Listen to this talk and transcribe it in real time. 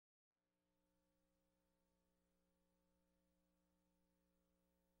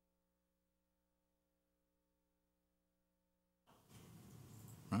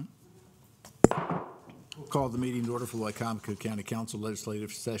Call the meeting to order for Wicomico County Council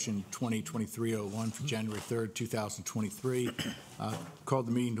Legislative Session 2023-01 for January 3rd, 2023. Call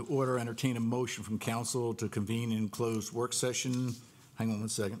the meeting to order. Entertain a motion from council to convene in closed work session. Hang on one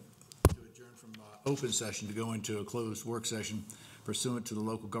second. To adjourn from open session to go into a closed work session pursuant to the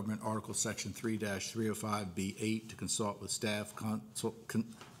local government article section 3-305B8 to consult with staff,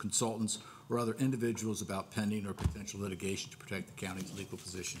 consultants, or other individuals about pending or potential litigation to protect the county's legal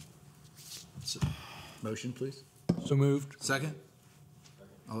position. So, motion, please. So moved. Second?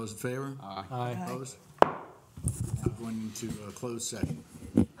 All those in favor? Aye. Aye. Opposed? Now going into a closed session.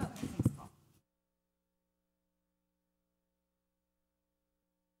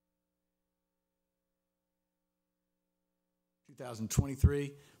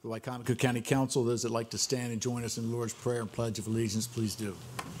 2023, the Wicomico County Council. Those that like to stand and join us in the Lord's Prayer and Pledge of Allegiance, please do.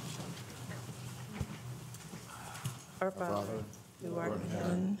 Our Father, who art in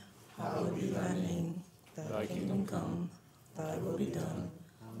heaven, hallowed be thy name. Thy kingdom come, thy will be done,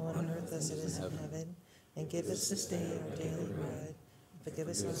 on earth as it is in heaven. And give us this day our daily bread. Forgive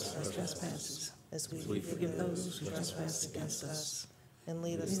us our trespasses, as we forgive those who trespass against us. And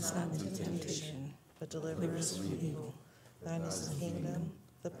lead us not into temptation, but deliver us from evil. Thine is the kingdom,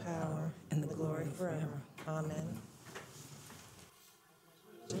 the power, and the glory forever. Amen.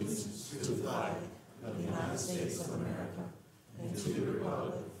 To the flag of the United States of America, and to the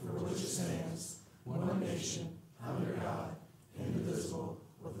republic for which it stands, one nation, under God, indivisible,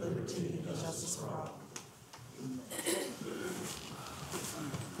 with liberty and justice for all.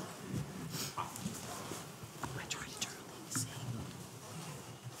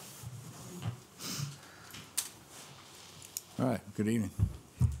 All right, good evening.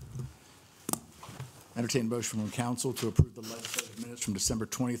 Entertain a motion from council to approve the legislative minutes from December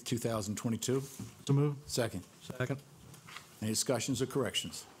 20th, 2022. So moved. Second. Second. Any discussions or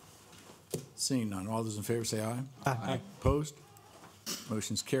corrections? Seeing none, all those in favor say aye. Aye. Opposed?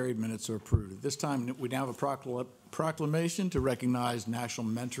 Motion's carried, minutes are approved. At this time, we now have a proclamation to recognize National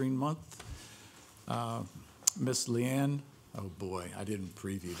Mentoring Month. Miss Leanne, oh boy, I didn't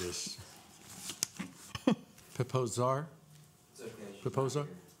preview this. Paposar? It's okay. Paposa?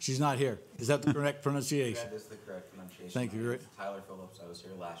 She's not here. Is that the correct pronunciation? That is the correct pronunciation. Thank you. Tyler Phillips. I was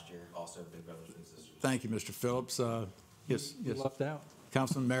here last year, also Big Brothers and Sisters. Thank you, Mr. Phillips. Yes. Left out.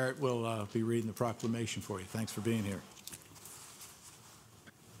 Councilman Merritt will be reading the proclamation for you. Thanks for being here.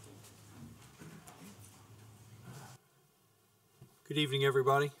 Good evening,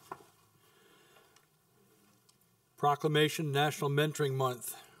 everybody. Proclamation National Mentoring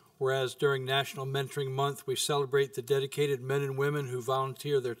Month. Whereas during National Mentoring Month, we celebrate the dedicated men and women who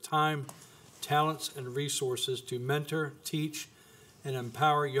volunteer their time, talents, and resources to mentor, teach, and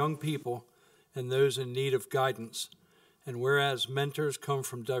empower young people and those in need of guidance. And whereas mentors come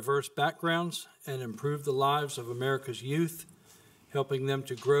from diverse backgrounds and improve the lives of America's youth, helping them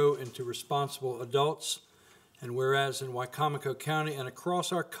to grow into responsible adults. And whereas in Wicomico County and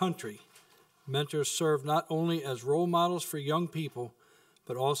across our country, mentors serve not only as role models for young people,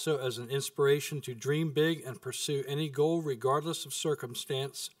 but also as an inspiration to dream big and pursue any goal regardless of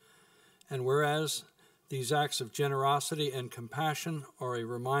circumstance. And whereas these acts of generosity and compassion are a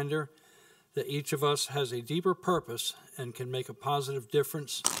reminder that each of us has a deeper purpose and can make a positive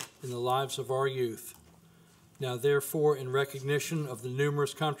difference in the lives of our youth. Now, therefore, in recognition of the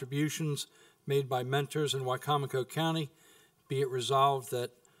numerous contributions made by mentors in Wicomico County, be it resolved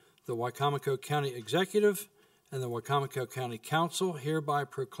that the Wicomico County Executive and the Wicomico County Council hereby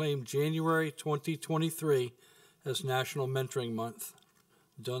proclaim January 2023 as National Mentoring Month.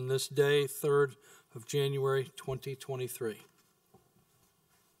 Done this day, 3rd of January 2023.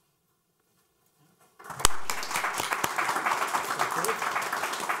 I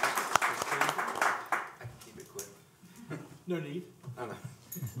can keep it quick. No need. Oh, no.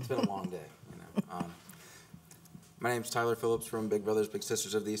 It's been a long day. My name's Tyler Phillips from Big Brothers Big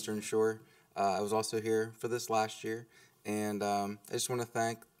Sisters of the Eastern Shore. I was also here for this last year, and I just want to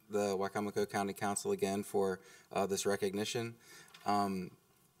thank the Wicomico County Council again for this recognition. To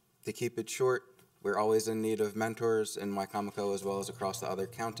keep it short, we're always in need of mentors in Wicomico as well as across the other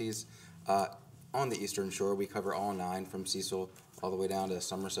counties. On the Eastern Shore, we cover all 9 from Cecil all the way down to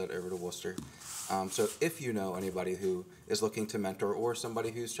Somerset over to Worcester. So if you know anybody who is looking to mentor or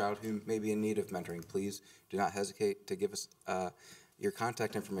somebody whose child who may be in need of mentoring, please do not hesitate to give us your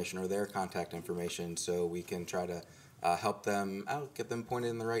contact information or their contact information so we can try to help them out, get them pointed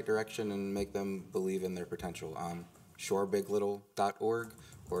in the right direction, and make them believe in their potential. shorebiglittle.org,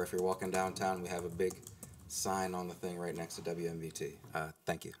 or if you're walking downtown, we have a big sign on the thing right next to WMVT.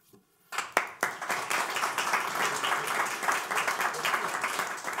 Thank you.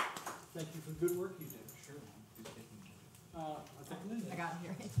 Thank you for the good work you did. Sure. I got it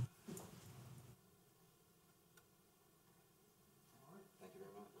here. Thank you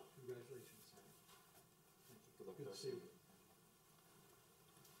very much. Congratulations. Good luck Good with to see you.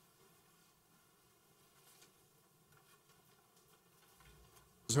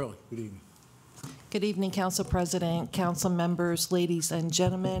 Ms. Hurley, good evening. Good evening, Council President, council members, ladies and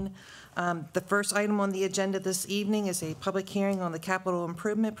gentlemen. The first item on the agenda this evening is a public hearing on the capital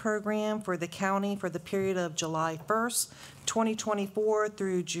improvement program for the county for the period of July 1st, 2024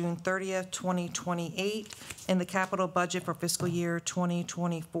 through June 30th, 2028, and the capital budget for fiscal year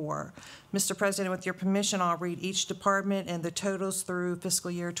 2024. Mr. President, with your permission, I'll read each department and the totals through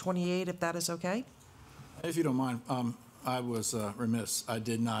fiscal year 28, if that is okay. If you don't mind, I was remiss. I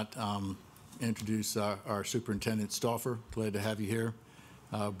did not introduce our Superintendent Stauffer. Glad to have you here.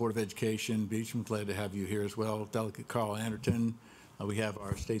 Board of Education, Beecham, glad to have you here as well. Delegate Carl Anderton. We have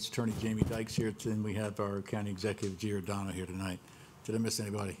our State's Attorney Jamie Dykes here, and we have our County Executive Giordano here tonight. Did I miss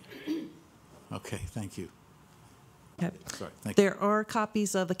anybody? Okay, thank you. Yep. Sorry, thank you. There are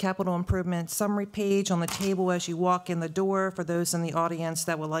copies of the capital improvement summary page on the table as you walk in the door for those in the audience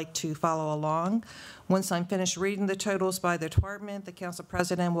that would like to follow along. Once I'm finished reading the totals by the department, the council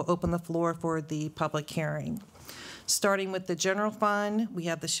president will open the floor for the public hearing. Starting with the general fund, we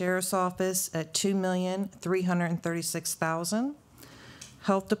have the sheriff's office at $2,336,000.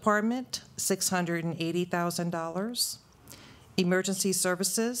 Health department, $680,000. Emergency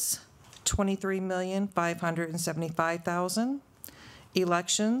services, $23,575,000.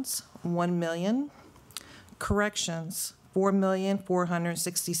 Elections, $1 million. Corrections,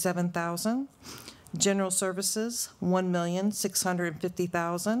 $4,467,000. General services,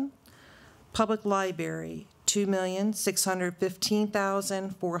 $1,650,000. Public library,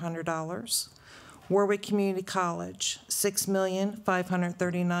 $2,615,400. Warwick Community College,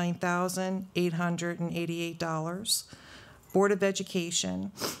 $6,539,888. Board of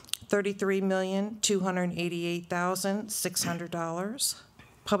Education, $33,288,600.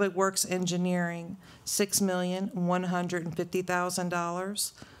 Public Works Engineering,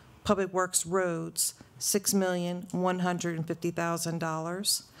 $6,150,000. Public Works Roads,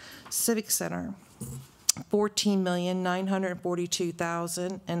 $6,150,000. Civic Center,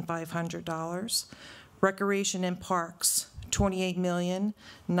 $14,942,500. Recreation and Parks,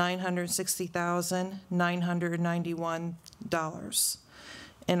 $28,960,991.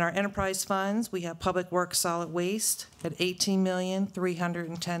 In our enterprise funds, we have Public Works Solid Waste at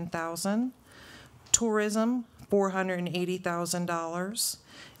 $18,310,000. Tourism, $480,000.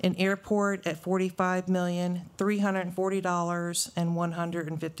 An airport at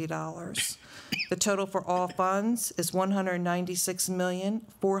 $45,340,150. The total for all funds is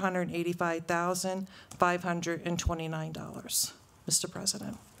 $196,485,529. Mr.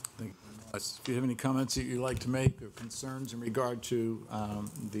 President. Thank you very much. If you have any comments that you'd like to make or concerns in regard to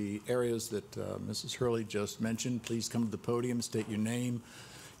the areas that Mrs. Hurley just mentioned, please come to the podium, state your name,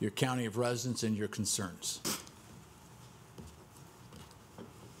 your county of residence, and your concerns.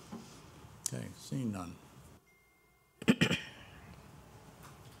 Okay, seeing none.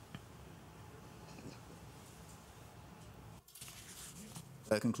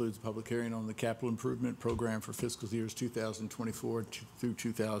 That concludes the public hearing on the capital improvement program for fiscal years 2024 through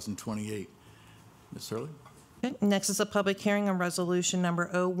 2028. Ms. Hurley? Okay, next is a public hearing on resolution number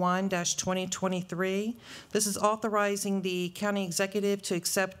 01-2023. This is authorizing the county executive to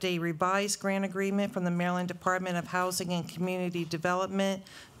accept a revised grant agreement from the Maryland Department of Housing and Community Development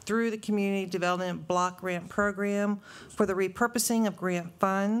through the Community Development Block Grant Program for the repurposing of grant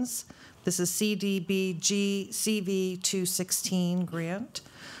funds. This is CDBG CV 216 grant.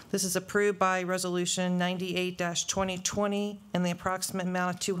 This is approved by Resolution 98-2020 in the approximate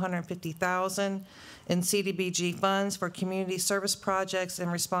amount of $250,000 in CDBG funds for community service projects in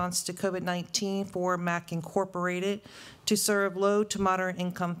response to COVID-19 for MAC Incorporated to serve low to moderate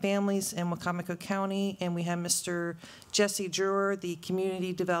income families in Wicomico County. And we have Mr. Jesse Drewer, the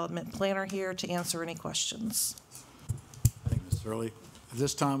Community Development Planner, here to answer any questions. Thank you, Ms. Hurley. At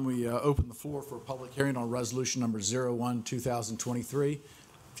this time, we open the floor for a public hearing on resolution number 01-2023.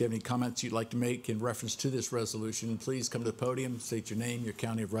 If you have any comments you'd like to make in reference to this resolution, please come to the podium, state your name, your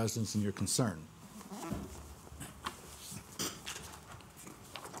county of residence, and your concern.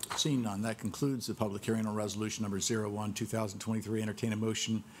 Seeing none, that concludes the public hearing on resolution number 01-2023. Entertain a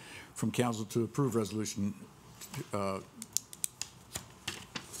motion from council to approve resolution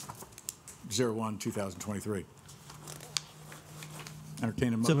 01-2023.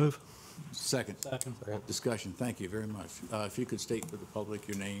 Entertain a motion. So move. Second. Second. Discussion. Thank you very much. If you could state for the public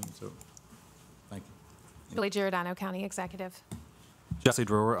your name, so, thank you. Julie Giordano, County Executive. Jesse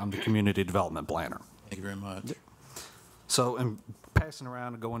Drewer, I'm the Community Development Planner. Thank you very much. So in passing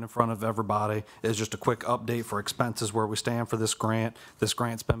around and going in front of everybody is just a quick update for expenses where we stand for this grant. This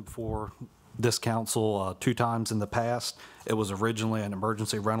grant's been before this council 2 times in the past. It was originally an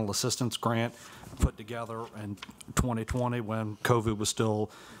emergency rental assistance grant put together in 2020 when COVID was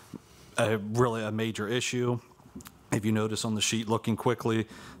still really a major issue. If you notice on the sheet, looking quickly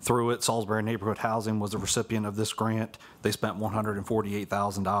through it, Salisbury Neighborhood Housing was a recipient of this grant. They spent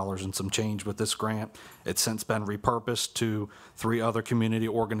 $148,000 and some change with this grant. It's since been repurposed to 3 other community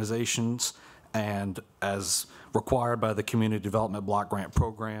organizations, and as required by the Community Development Block Grant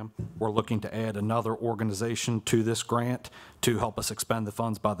Program, we're looking to add another organization to this grant to help us expend the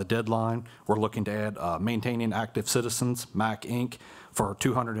funds by the deadline. We're looking to add Maintaining Active Citizens, MAC Inc., for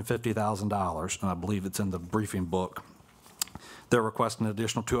 $250,000, and I believe it's in the briefing book. They're requesting an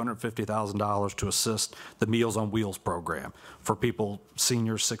additional $250,000 to assist the Meals on Wheels program for people,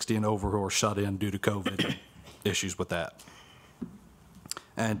 seniors 60 and over, who are shut in due to COVID issues with that.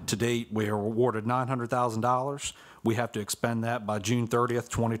 And to date, we are awarded $900,000. We have to expend that by June 30th,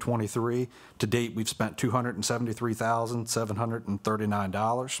 2023. To date, we've spent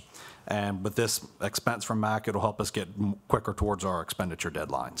 $273,739. And with this expense from MAC, it'll help us get quicker towards our expenditure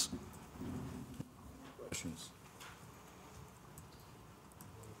deadlines. Questions?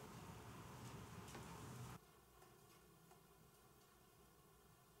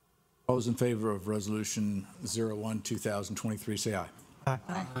 All those in favor of Resolution 01, 2023, say aye. Aye.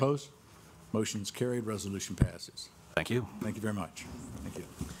 Opposed? Motion is carried. Resolution passes. Thank you. Thank you very much. Thank you.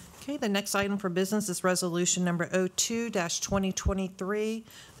 Okay, the next item for business is Resolution Number 02-2023.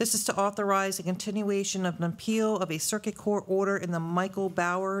 This is to authorize a continuation of an appeal of a circuit court order in the Michael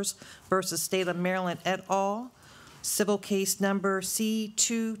Bowers versus State of Maryland et al. Civil case number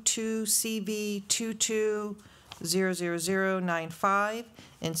C22CV22000095,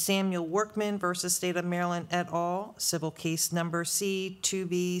 and Samuel Workman versus State of Maryland et al. Civil case number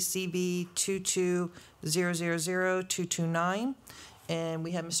C2BCV22000229. And we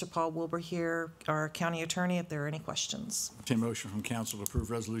have Mr. Paul Wilbur here, our county attorney, if there are any questions. Entertain a motion from council to approve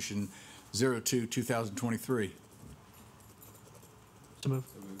Resolution 02, 2023. So move.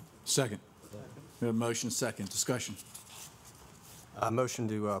 Second. We have a motion, second. Discussion. Motion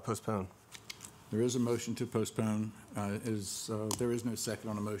to postpone. There is a motion to postpone. There is no second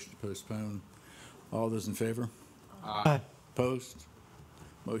on a motion to postpone. All those in favor? Aye. Opposed?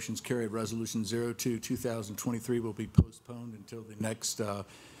 Motion's carried. Resolution 02, 2023 will be postponed until the next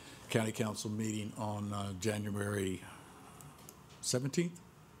county council meeting on January 17th?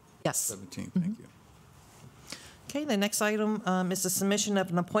 Yes. 17th, thank you. Okay, the next item is the submission of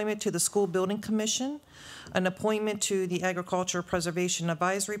an appointment to the School Building Commission, an appointment to the Agriculture Preservation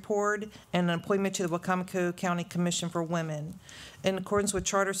Advisory Board, and an appointment to the Wicomico County Commission for Women. In accordance with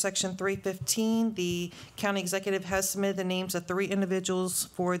Charter Section 315, the county executive has submitted the names of 3 individuals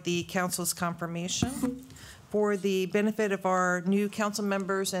for the council's confirmation. For the benefit of our new council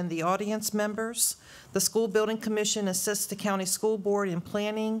members and the audience members, the School Building Commission assists the county school board in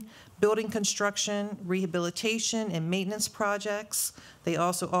planning, building construction, rehabilitation, and maintenance projects. They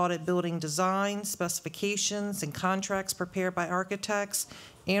also audit building design, specifications, and contracts prepared by architects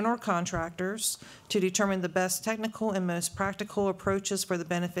and/or contractors to determine the best technical and most practical approaches for the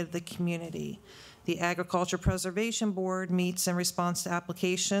benefit of the community. The Agriculture Preservation Board meets in response to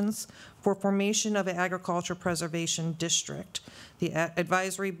applications for formation of an agriculture preservation district. The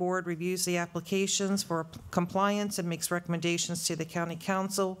Advisory Board reviews the applications for compliance and makes recommendations to the County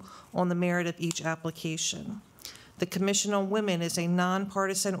Council on the merit of each application. The Commission on Women is a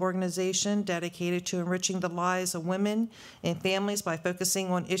nonpartisan organization dedicated to enriching the lives of women and families by focusing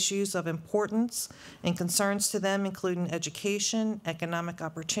on issues of importance and concerns to them, including education, economic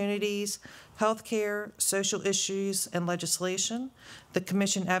opportunities, healthcare, social issues, and legislation. The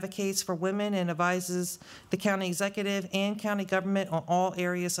Commission advocates for women and advises the county executive and county government on all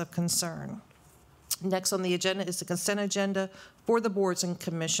areas of concern. Next on the agenda is the consent agenda for the boards and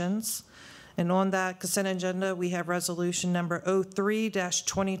commissions. And on that consent agenda, we have resolution number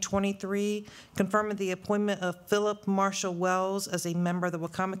 03-2023, confirming the appointment of Philip Marshall Wells as a member of the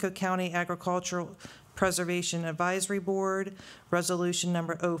Wicomico County Agricultural Preservation Advisory Board. Resolution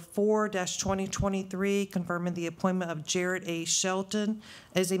number 04-2023, confirming the appointment of Jared A. Shelton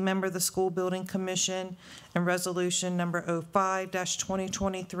as a member of the School Building Commission. And resolution number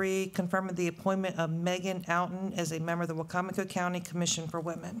 05-2023, confirming the appointment of Megan Outen as a member of the Wicomico County Commission for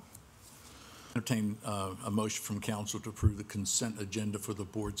Women. Entertain a motion from council to approve the consent agenda for the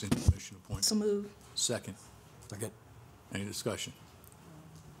boards and commission appointments. So move. Second. Second. Any discussion?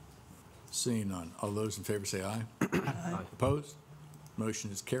 Seeing none. All those in favor say aye. Aye. Opposed?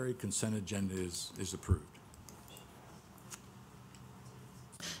 Motion is carried. Consent agenda is approved.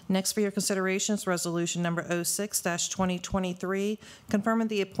 Next for your consideration is Resolution Number 06-2023, confirming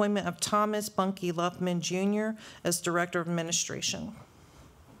the appointment of Thomas Bunky Luffman Jr. as Director of Administration.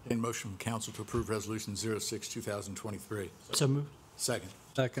 Entertain a motion from council to approve Resolution 06, 2023. So moved. Second.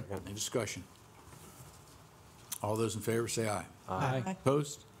 Second. Any discussion? All those in favor say aye. Aye.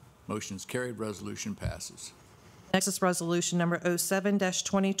 Opposed? Motion is carried. Resolution passes. Next is Resolution Number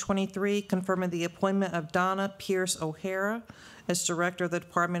 07-2023, confirming the appointment of Donna Pierce O'Hara as Director of the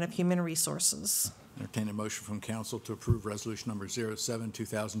Department of Human Resources. Entertain a motion from council to approve Resolution Number 07,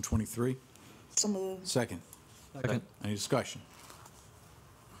 2023. So moved. Second. Second. Any discussion?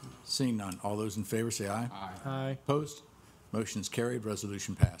 Seeing none, all those in favor say aye. Aye. Opposed? Motion is carried.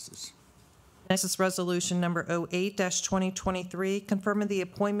 Resolution passes. Next is Resolution Number 08-2023, confirming the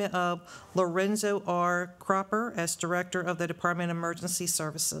appointment of Lorenzo R. Cropper as Director of the Department of Emergency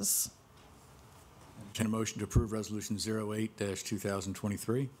Services. Entertain a motion to approve Resolution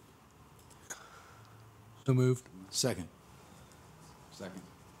 08-2023. So moved. Second. Second.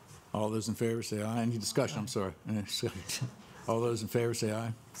 All those in favor say aye. Any discussion? I'm sorry. All those in favor say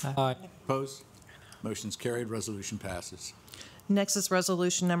aye. Aye. Opposed? Motion is carried. Resolution passes. Next is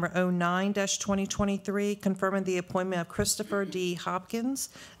Resolution Number 09-2023, confirming the appointment of Christopher D. Hopkins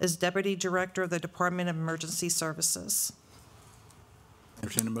as Deputy Director of the Department of Emergency Services.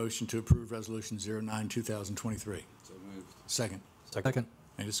 Entertain a motion to approve Resolution 09, 2023. So moved. Second. Second.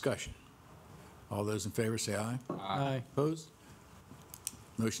 Any discussion? All those in favor say aye. Aye. Opposed?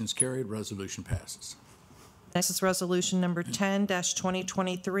 Motion is carried. Resolution passes. Next is Resolution Number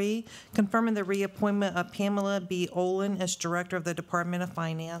 10-2023, confirming the reappointment of Pamela B. Olin as Director of the Department of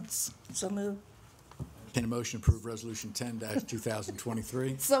Finance. So moved. Entertain a motion to approve Resolution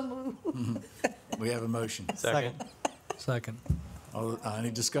 10-2023. So moved. We have a motion. Second. Second.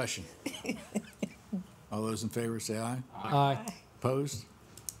 Any discussion? All those in favor say aye. Aye. Opposed?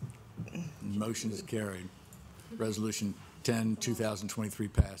 Motion is carried. Resolution 10, 2023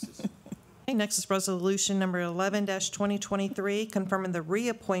 passes. Okay, next is Resolution Number 11-2023, confirming the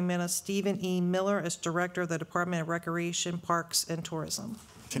reappointment of Stephen E. Miller as Director of the Department of Recreation, Parks, and Tourism.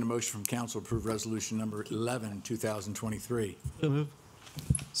 Entertain a motion from council to approve Resolution Number 11, 2023. So moved.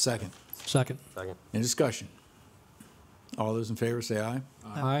 Second. Second. Second. Any discussion? All those in favor say aye.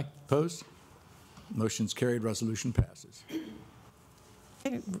 Aye. Opposed? Motion's carried. Resolution passes.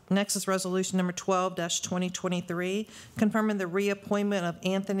 Okay, next is Resolution Number 12-2023, confirming the reappointment of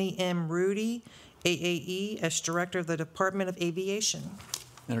Anthony M. Rudy, AAE, as Director of the Department of Aviation.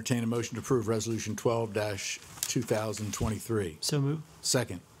 Entertain a motion to approve Resolution 12-2023. So moved.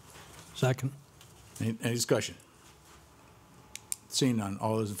 Second. Second. Any discussion? Seeing none,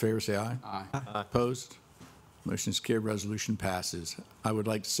 all those in favor say aye. Aye. Opposed? Motion is carried. Resolution passes. I would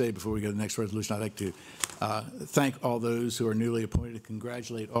like to say, before we go to the next resolution, I'd like to thank all those who are newly appointed,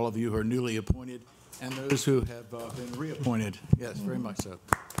 congratulate all of you who are newly appointed, and those who have been reappointed. Yes, very much so.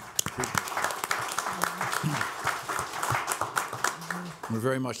 We're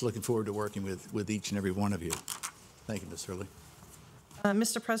very much looking forward to working with each and every one of you. Thank you, Ms. Hurley.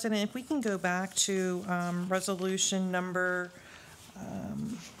 Mr. President, if we can go back to Resolution Number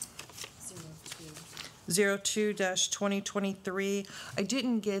 02-2023. I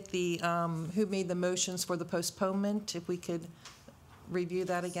didn't get the, who made the motions for the postponement, if we could review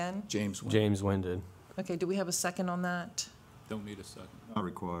that again? James. James Wynn. Okay, do we have a second on that? Don't need a second. Not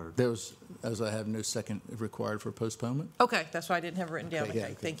required. There was, as I have no second required for postponement. Okay, that's why I didn't have it written down. Okay, yeah,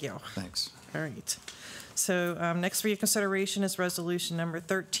 Okay, okay. thank you. Thanks. All right. So next for your consideration is Resolution Number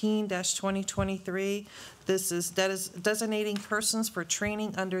 13-2023. This is designating persons for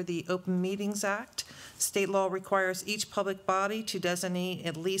training under the Open Meetings Act. State law requires each public body to designate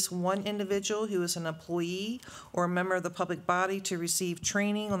at least one individual who is an employee or a member of the public body to receive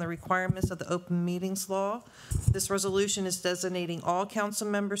training on the requirements of the Open Meetings Law. This resolution is designating all council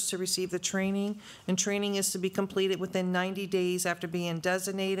members to receive the training, and training is to be completed within 90 days after being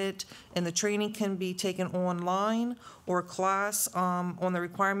designated, and the training can be taken online or a class on the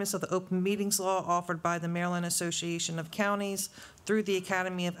requirements of the Open Meetings Law offered by the Maryland Association of Counties through the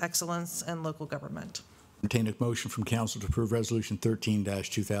Academy of Excellence in Local Government. Entertain a motion from council to approve Resolution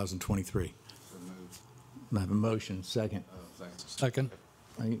 13-2023. I have a motion. Second. Second.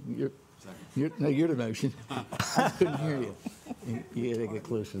 You're the motion. I couldn't hear you. You gotta get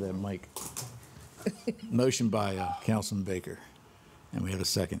closer to that mic. Motion by Councilman Baker, and we have a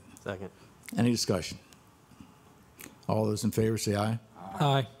second. Second. Any discussion? All those in favor say aye.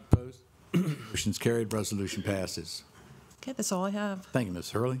 Aye. Opposed? Motion's carried. Resolution passes. Okay, that's all I have. Thank you, Ms.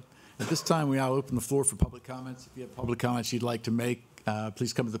 Hurley. At this time, we now open the floor for public comments. If you have public comments you'd like to make,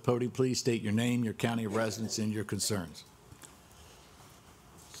 please come to the podium. Please state your name, your county of residence, and your concerns.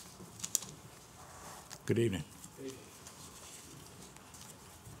 Good evening.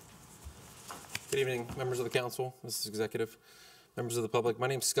 Good evening, members of the council, Mrs. Executive, members of the public. My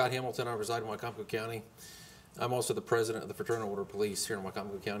name is Scott Hamilton. I reside in Wicomico County. I'm also the president of the Fraternal Order of Police here in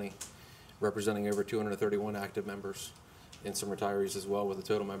Wicomico County, representing over 231 active members and some retirees as well, with a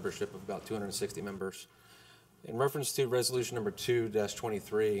total membership of about 260 members. In reference to resolution number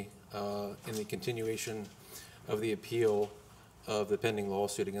 2-23, in the continuation of the appeal of the pending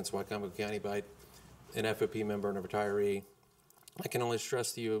lawsuit against Wicomico County by an FOP member and a retiree, I can only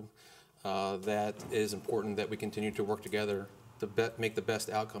stress to you that it is important that we continue to work together to make the best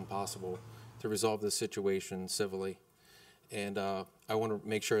outcome possible to resolve this situation civilly. And I want to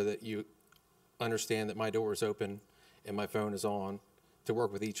make sure that you understand that my door is open and my phone is on to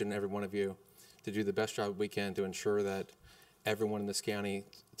work with each and every one of you to do the best job we can to ensure that everyone in this county,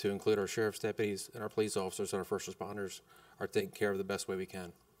 to include our sheriff's deputies and our police officers and our first responders, are taken care of the best way we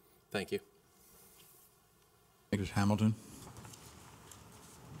can. Thank you. Thank you, Mr. Hamilton.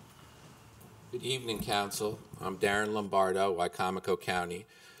 Good evening, Council. I'm Darren Lombardo, Wicomico County.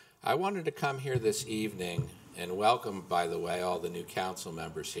 I wanted to come here this evening and welcome, by the way, all the new council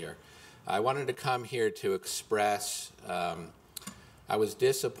members here. I wanted to come here to express I was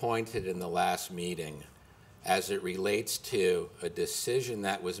disappointed in the last meeting as it relates to a decision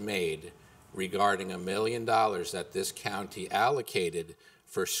that was made regarding $1 million that this county allocated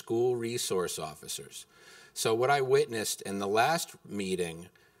for school resource officers. So what I witnessed in the last meeting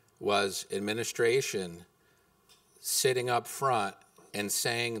was administration sitting up front and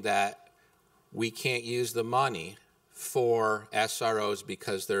saying that we can't use the money for SROs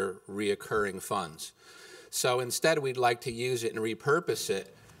because they're reoccurring funds. So instead, we'd like to use it and repurpose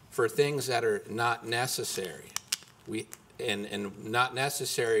it for things that are not necessary. And not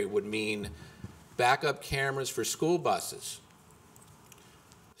necessary would mean backup cameras for school buses.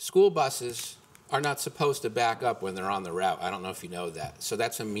 School buses are not supposed to back up when they're on the route. I don't know if you know that. So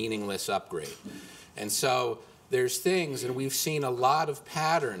that's a meaningless upgrade. And so there's things, and we've seen a lot of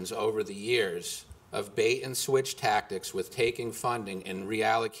patterns over the years of bait and switch tactics with taking funding and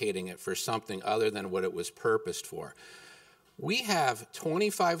reallocating it for something other than what it was purposed for. We have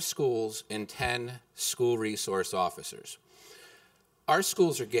 25 schools and 10 school resource officers. Our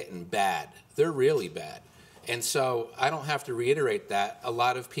schools are getting bad. They're really bad. And so I don't have to reiterate that. A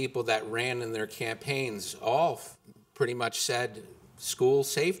lot of people that ran in their campaigns all pretty much said school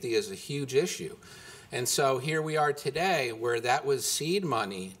safety is a huge issue. And so here we are today where that was seed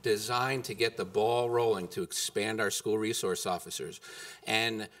money designed to get the ball rolling to expand our school resource officers.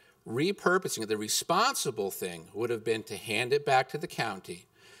 And repurposing it, the responsible thing would have been to hand it back to the county,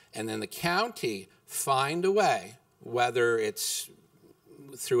 and then the county find a way, whether it's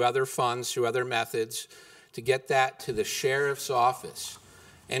through other funds, through other methods, to get that to the sheriff's office.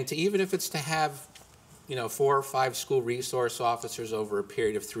 And to, even if it's to have 4 or 5 school resource officers over a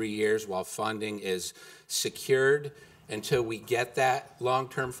period of 3 years while funding is secured until we get that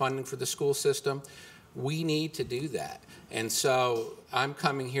long-term funding for the school system, we need to do that. And so I'm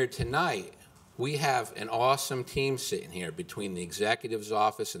coming here tonight. We have an awesome team sitting here between the executive's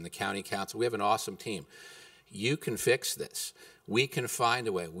office and the county council. We have an awesome team. You can fix this. We can find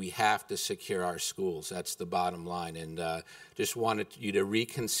a way. We have to secure our schools. That's the bottom line. And just wanted you to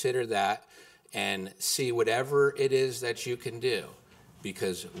reconsider that and see whatever it is that you can do,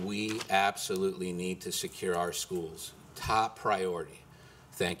 because we absolutely need to secure our schools. Top priority.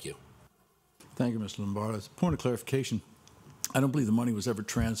 Thank you. Thank you, Mr. Lombardo. As a point of clarification, I don't believe the money was ever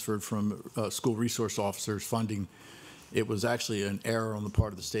transferred from school resource officers funding. It was actually an error on the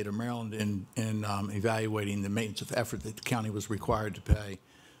part of the state of Maryland in evaluating the maintenance of effort that the county was required to pay.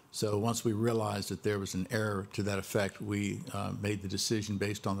 So once we realized that there was an error to that effect, we made the decision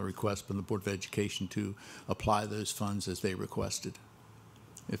based on the request from the Board of Education to apply those funds as they requested.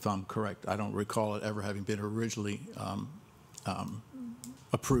 If I'm correct, I don't recall it ever having been originally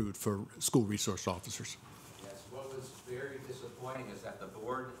approved for school resource officers. Yes, what was very disappointing is that the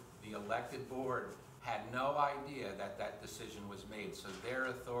board, the elected board, had no idea that that decision was made, so their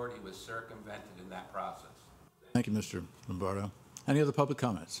authority was circumvented in that process. Thank you, Mr. Lombardo. Any other public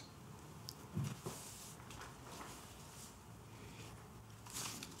comments?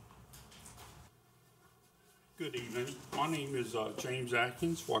 Good evening. My name is James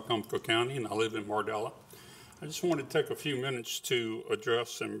Atkins, Wicomico County, and I live in Mardella. I just want to take a few minutes to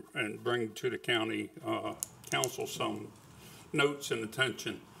address and bring to the county council some notes and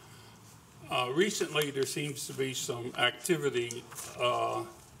attention. Recently, there seems to be some activity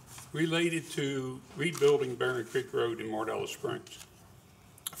related to rebuilding Barron Creek Road in Mardella Springs.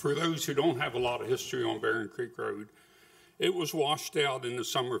 For those who don't have a lot of history on Barron Creek Road, It was washed out in the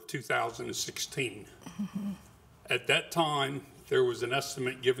summer of 2016. At that time, there was an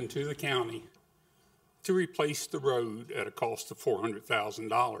estimate given to the county to replace the road at a cost of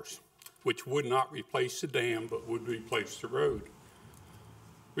 $400,000, which would not replace the dam, but would replace the road.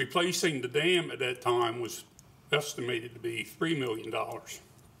 Replacing the dam at that time was estimated to be $3 million.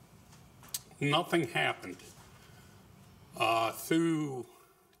 Nothing happened. Through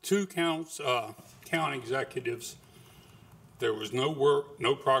two county executives, there was no work,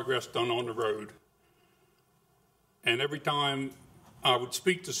 no progress done on the road. And every time I would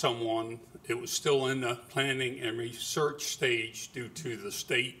speak to someone, it was still in the planning and research stage due to the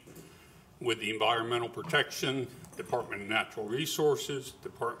state with the environmental protection, Department of Natural Resources,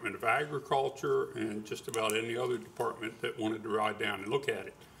 Department of Agriculture, and just about any other department that wanted to ride down and look at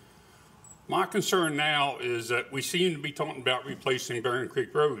it. My concern now is that we seem to be talking about replacing Barron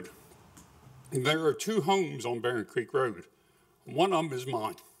Creek Road. There are two homes on Barron Creek Road. One of them is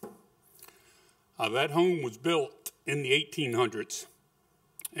mine. That home was built in the 1800s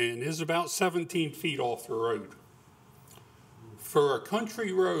and is about 17 feet off the road. For a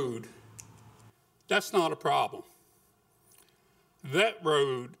country road, that's not a problem. That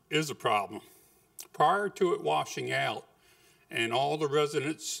road is a problem. Prior to it washing out, and all the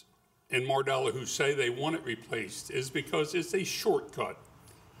residents in Mardella who say they want it replaced is because it's a shortcut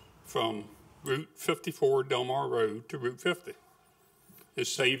from Route 54 Delmar Road to Route 50. It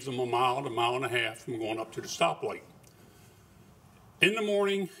saves them a mile and a half from going up to the stoplight. In the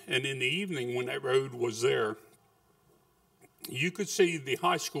morning and in the evening when that road was there, you could see the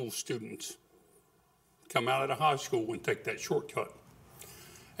high school students come out of the high school and take that shortcut.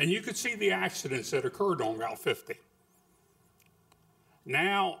 And you could see the accidents that occurred on Route 50.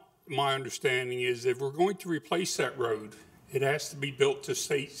 Now, my understanding is if we're going to replace that road, it has to be built to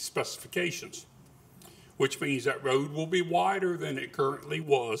state specifications, which means that road will be wider than it currently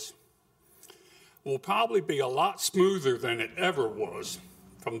was, will probably be a lot smoother than it ever was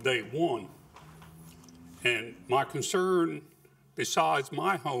from day one. And my concern, besides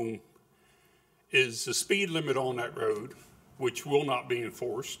my home, is the speed limit on that road, which will not be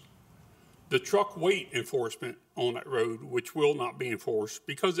enforced, the truck weight enforcement on that road, which will not be enforced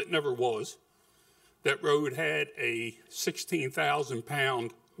because it never was. That road had a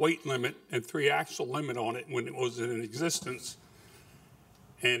 16,000-pound weight limit and 3-axle limit on it when it was in existence.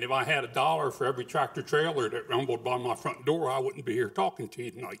 And if I had $1 for every tractor trailer that rumbled by my front door, I wouldn't be here talking to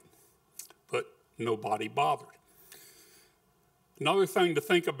you tonight. But nobody bothered. Another thing to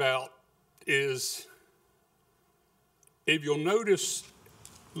think about is, if you'll notice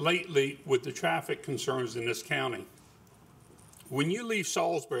lately with the traffic concerns in this county, when you leave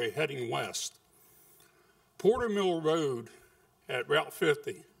Salisbury heading west, Porter Mill Road at Route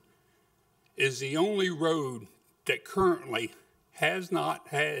 50 is the only road that currently has not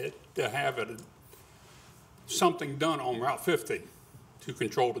had to have something done on Route 50 to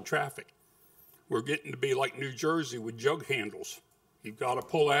control the traffic. We're getting to be like New Jersey with jug handles. You've got to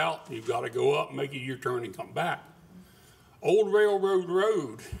pull out, you've got to go up, make a U-turn and come back. Old Railroad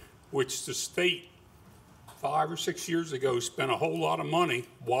Road, which the state 5 or 6 years ago spent a whole lot of money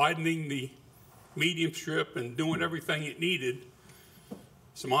widening the medium strip and doing everything it needed.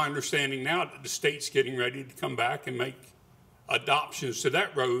 It's my understanding now that the state's getting ready to come back and make adoptions to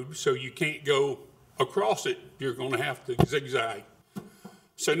that road, so you can't go across it. You're going to have to zigzag.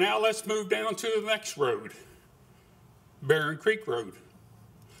 So now let's move down to the next road, Barron Creek Road.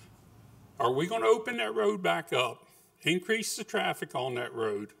 Are we going to open that road back up, increase the traffic on that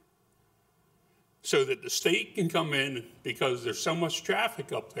road so that the state can come in because there's so much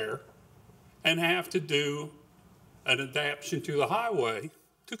traffic up there and have to do an adaptation to the highway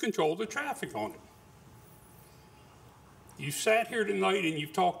to control the traffic on it? You've sat here tonight and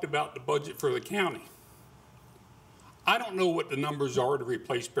you've talked about the budget for the county. I don't know what the numbers are to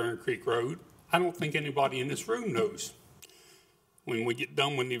replace Barron Creek Road. I don't think anybody in this room knows. When we get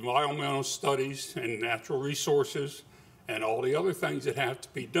done with the environmental studies and natural resources and all the other things that have to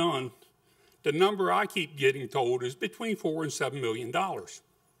be done, the number I keep getting told is between $4 and $7 million.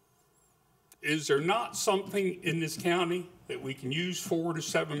 Is there not something in this county that we can use $4 to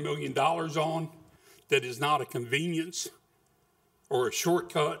 $7 million on that is not a convenience or a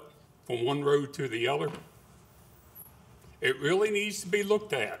shortcut from one road to the other? It really needs to be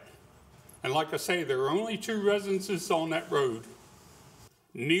looked at. And like I say, there are only 2 residences on that road.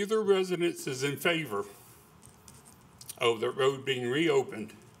 Neither residence is in favor of the road being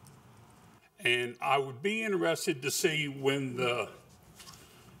reopened. And I would be interested to see when the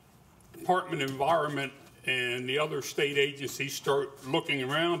Department of Environment and the other state agencies start looking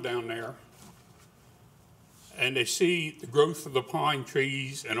around down there and they see the growth of the pine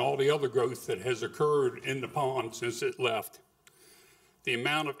trees and all the other growth that has occurred in the pond since it left. The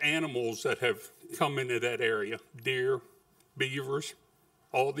amount of animals that have come into that area, deer, beavers,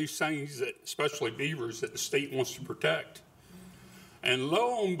 all these things, that, especially beavers, that the state wants to protect. And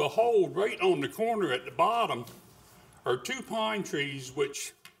lo and behold, right on the corner at the bottom are 2 pine trees,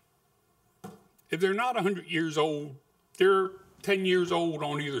 which, if they're not 100 years old, they're 10 years old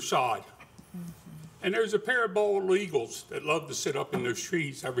on either side. And there's a pair of bald eagles that love to sit up in those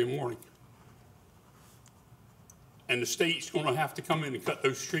trees every morning. And the state's going to have to come in and cut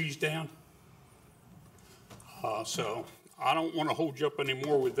those trees down. So I don't want to hold you up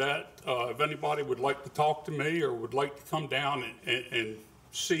anymore with that. If anybody would like to talk to me or would like to come down and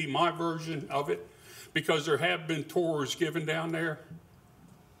see my version of it, because there have been tours given down there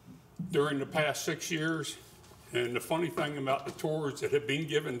during the past 6 years. And the funny thing about the tours that have been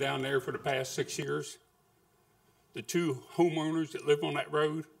given down there for the past 6 years, the 2 homeowners that live on that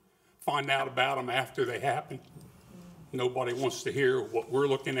road find out about them after they happen. Nobody wants to hear what we're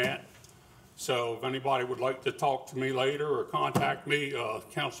looking at. So if anybody would like to talk to me later or contact me,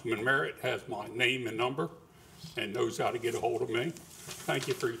 Councilman Merritt has my name and number and knows how to get a hold of me. Thank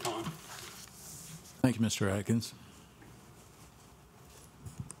you for your time. Thank you, Mr. Atkins.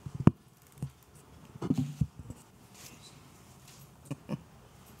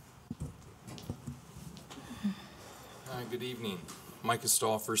 Hi, good evening. Micah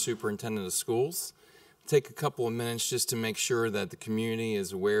Stauffer, Superintendent of Schools. Take a couple of minutes just to make sure that the community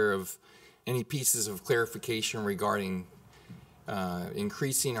is aware of any pieces of clarification regarding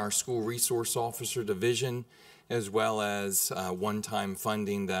increasing our school resource officer division, as well as one-time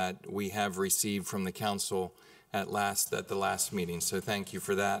funding that we have received from the council at the last meeting. So thank you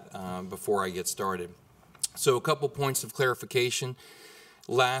for that before I get started. So a couple points of clarification.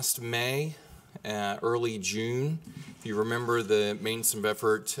 Last May, early June, if you remember the maintenance of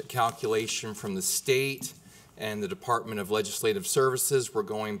effort calculation from the state and the Department of Legislative Services were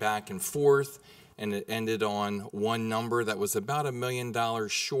going back and forth, and it ended on one number that was about $1 million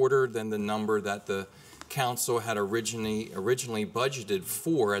shorter than the number that the council had originally budgeted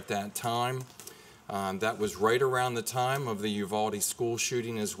for at that time. That was right around the time of the Uvalde school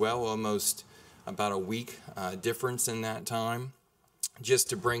shooting as well, almost about a week difference in that time.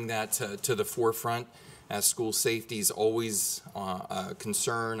 Just to bring that to the forefront, as school safety is always a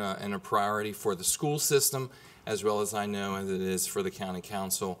concern and a priority for the school system, as well as I know as it is for the county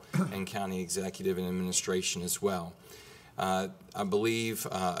council and county executive and administration as well. I believe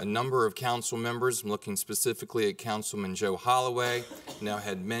a number of council members, I'm looking specifically at Councilman Joe Holloway, now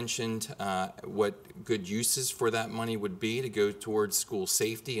had mentioned what good uses for that money would be to go towards school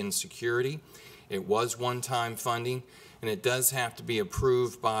safety and security. It was one-time funding, and it does have to be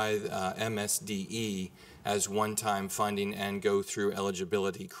approved by MSDE as one-time funding and go through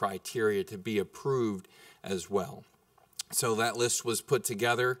eligibility criteria to be approved as well. So that list was put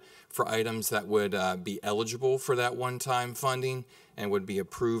together for items that would be eligible for that one-time funding and would be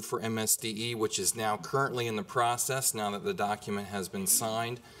approved for MSDE, which is now currently in the process now that the document has been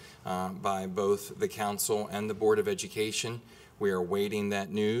signed by both the council and the Board of Education. We are awaiting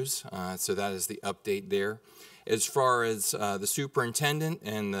that news, so that is the update there. As far as the superintendent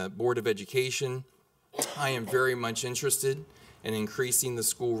and the Board of Education, I am very much interested in increasing the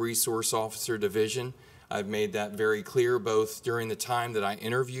school resource officer division. I've made that very clear both during the time that I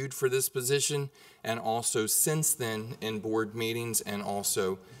interviewed for this position and also since then in board meetings and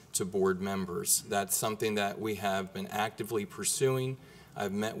also to board members. That's something that we have been actively pursuing.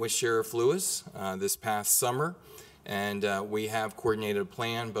 I've met with Sheriff Lewis this past summer, and we have coordinated a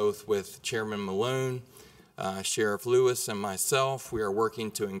plan both with Chairman Malone, Sheriff Lewis, and myself. We are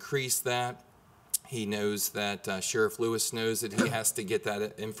working to increase that. He knows that Sheriff Lewis knows that he has to get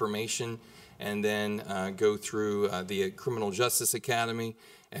that information and then go through the Criminal Justice Academy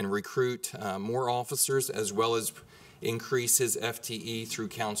and recruit more officers, as well as increase his FTE through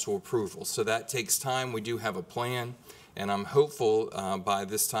council approval. So that takes time. We do have a plan, and I'm hopeful by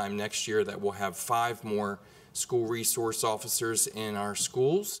this time next year that we'll have 5 more school resource officers in our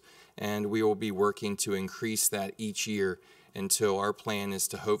schools, and we will be working to increase that each year until our plan is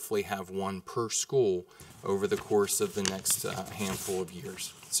to hopefully have 1 per school over the course of the next handful of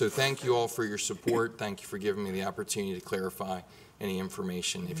years. So thank you all for your support. Thank you for giving me the opportunity to clarify any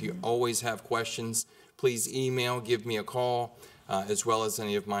information. If you always have questions, please email, give me a call, as well as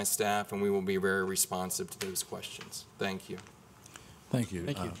any of my staff, and we will be very responsive to those questions. Thank you. Thank you.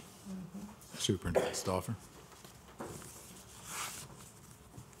 Thank you. Superintendent Stauffer.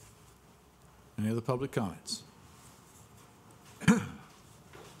 Any other public comments?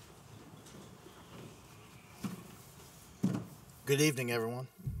 Good evening, everyone.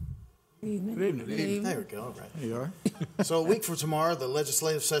 Good evening. There we go. All right. There you are. So a week from tomorrow, the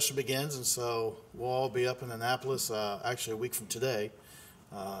legislative session begins, and so we'll all be up in Annapolis, actually a week from today.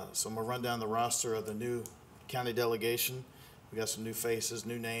 So I'm going to run down the roster of the new county delegation. We got some new faces,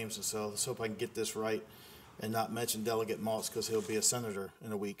 new names, and so let's hope I can get this right and not mention Delegate Maltz because he'll be a senator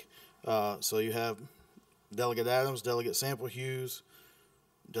in a week. So you have Delegate Adams, Delegate Sample Hughes,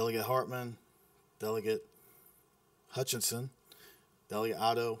 Delegate Hartman, Delegate Hutchinson, Delegate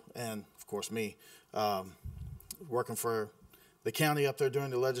Otto, and of course me, working for the county up there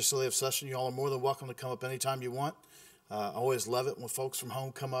during the legislative session. You all are more than welcome to come up anytime you want. I always love it when folks from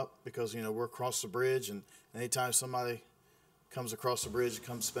home come up because, you know, we're across the bridge, and anytime somebody comes across the bridge and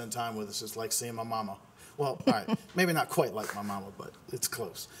comes spend time with us, it's like seeing my mama. Well, all right, maybe not quite like my mama, but it's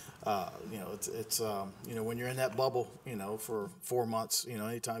close. You know, it's you know, when you're in that bubble, you know, for 4 months, you know,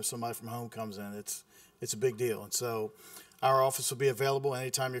 anytime somebody from home comes in, it's a big deal. And so our office will be available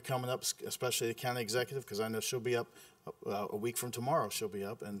anytime you're coming up, especially the county executive, because I know she'll be up a week from tomorrow. She'll be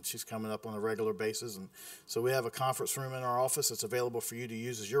up, and she's coming up on a regular basis. And so we have a conference room in our office that's available for you to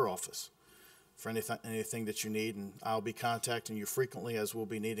use as your office for anything that you need. And I'll be contacting you frequently, as we'll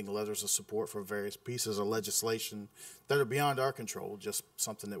be needing letters of support for various pieces of legislation that are beyond our control, just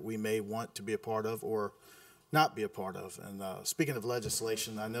something that we may want to be a part of or not be a part of. And speaking of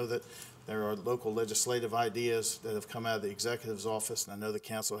legislation, I know that there are local legislative ideas that have come out of the executive's office, and I know the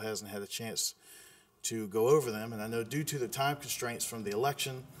council hasn't had a chance to go over them. And I know due to the time constraints from the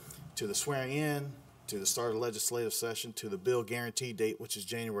election to the swearing in, to the start of the legislative session, to the bill guarantee date, which is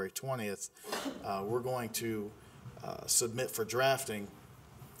January 20th, we're going to submit for drafting,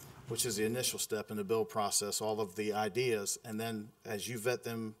 which is the initial step in the bill process, all of the ideas. And then as you vet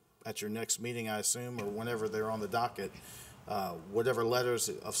them at your next meeting, I assume, or whenever they're on the docket, whatever letters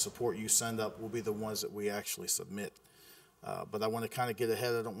of support you send up will be the ones that we actually submit. But I want to kind of get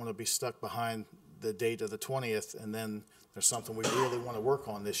ahead. I don't want to be stuck behind the date of the 20th, and then there's something we really want to work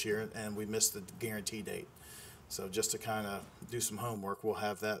on this year, and we missed the guarantee date. So just to kind of do some homework, we'll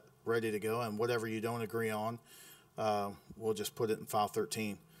have that ready to go, and whatever you don't agree on, we'll just put it in file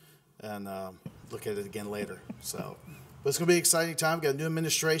 13 and look at it again later. So, but it's going to be an exciting time. We've got a new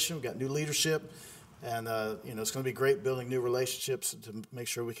administration, we've got new leadership, and you know, it's going to be great building new relationships to make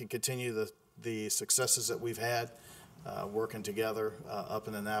sure we can continue the successes that we've had working together up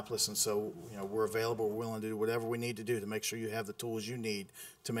in Annapolis. And so, you know, we're available, we're willing to do whatever we need to do to make sure you have the tools you need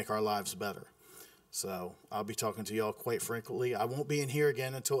to make our lives better. So I'll be talking to y'all quite frequently. I won't be in here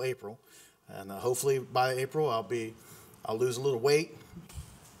again until April, and hopefully by April I'll lose a little weight,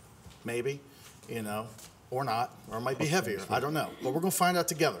 maybe, you know, or not, or it might be heavier. I don't know, but we're gonna find out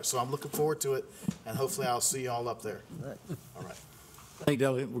together. So I'm looking forward to it, and hopefully I'll see y'all up there. All right. Thank you,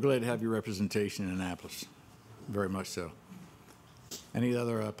 Delegate. We're glad to have your representation in Annapolis. Very much so. Any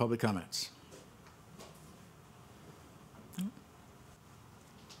other public comments? All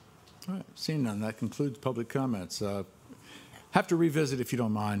right, seeing none, that concludes public comments. Have to revisit, if you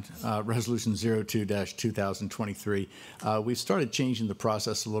don't mind, Resolution 02-2023. We started changing the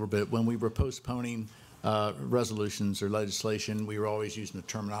process a little bit. When we were postponing resolutions or legislation, we were always using the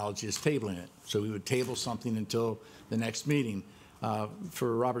terminology as tabling it. So we would table something until the next meeting.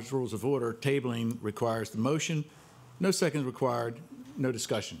 For Robert's Rules of Order, tabling requires the motion, no seconds required, no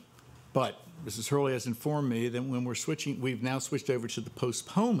discussion. But Mrs. Hurley has informed me that when we're switching, we've now switched over to the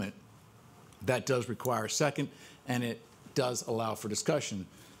postponement. That does require a second, and it does allow for discussion.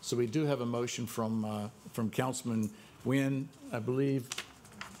 So we do have a motion from Councilman Nguyen. I believe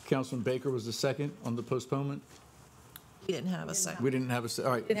Councilman Baker was the second on the postponement. We didn't have a second. We didn't have a,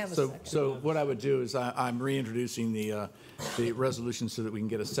 all right. Didn't have a second. So what I would do is I'm reintroducing the resolution so that we can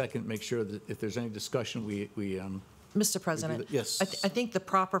get a second, make sure that if there's any discussion, Mr. President? Yes. I think the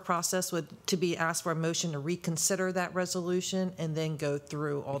proper process would to be ask for a motion to reconsider that resolution and then go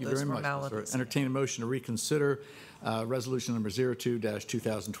through all those formalities. Entertain a motion to reconsider resolution number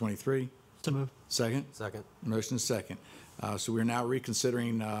 02-2023. So moved. Second? Second. Motion is second. So we're now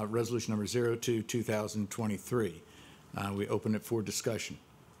reconsidering resolution number 02-2023. We open it for discussion.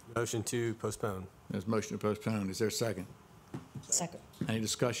 Motion to postpone. There's a motion to postpone. Is there a second? Second. Any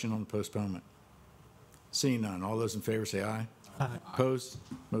discussion on the postponement? Seeing none. All those in favor say aye. Aye. Opposed?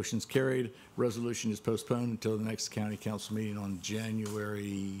 Motion's carried. Resolution is postponed until the next county council meeting on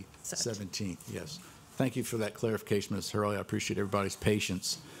January 17th. Yes. Thank you for that clarification, Ms. Hurley. I appreciate everybody's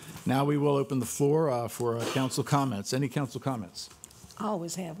patience. Now we will open the floor for council comments. Any council comments? I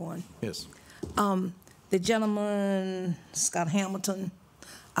always have one. Yes. The gentleman, Scott Hamilton,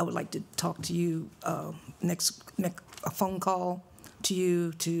 I would like to talk to you, make a phone call to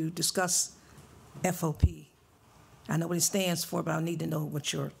you to discuss FOP. I know what it stands for, but I need to know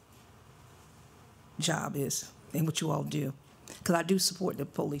what your job is and what you all do. Because I do support the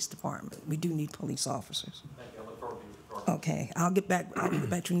police department. We do need police officers. Thank you. I look forward to your report. Okay, I'll get back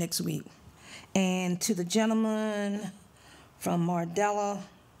to you next week. And to the gentleman from Mardella,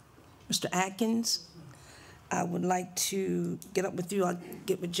 Mr. Atkins, I would like to get up with you. I'll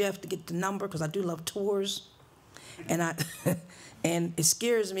get with Jeff to get the number, because I do love tours. And and it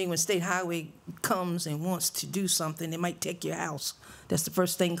scares me when State Highway comes and wants to do something. They might take your house. That's the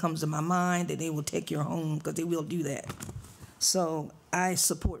first thing comes to my mind, that they will take your home, because they will do that. So I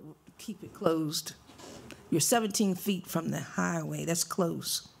support keep it closed. You're 17 feet from the highway. That's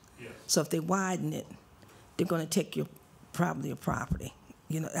close. Yes. So if they widen it, they're going to take probably your property,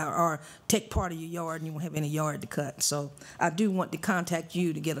 or take part of your yard, and you won't have any yard to cut. So I do want to contact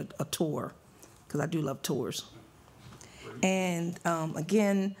you to get a tour, because I do love tours. And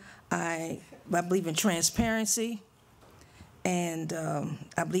again, I believe in transparency, and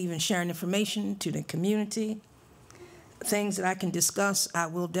I believe in sharing information to the community. Things that I can discuss, I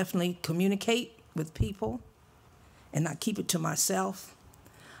will definitely communicate with people and not keep it to myself.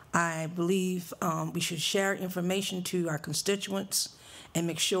 I believe we should share information to our constituents and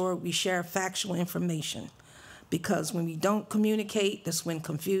make sure we share factual information, because when we don't communicate, that's when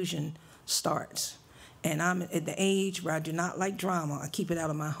confusion starts. And I'm at the age where I do not like drama. I keep it out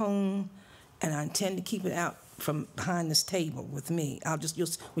of my home, and I intend to keep it out from behind this table with me. When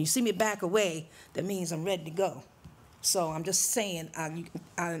you see me back away, that means I'm ready to go. So I'm just saying,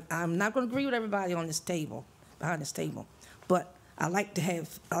 I'm not going to agree with everybody on this table, behind this table, but I like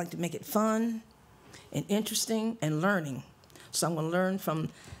to make it fun and interesting and learning. So I'm going to learn from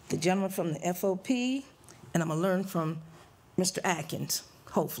the gentleman from the FOP, and I'm going to learn from Mr. Atkins,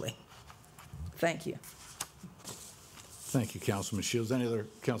 hopefully. Thank you. Thank you, Councilman Shields. Any other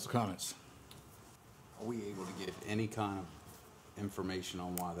council comments? Are we able to get any kind of information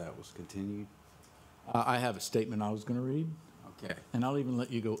on why that was continued? I have a statement I was going to read. Okay. And I'll even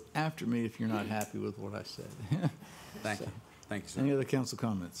let you go after me if you're not happy with what I said. Thank you. Thank you, sir. Any other council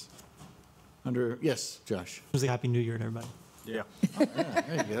comments? Yes, Josh. It was a happy New Year to everybody. Yeah. Oh, yeah,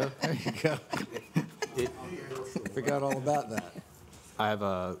 there you go. There you go. Forgot all about that. I have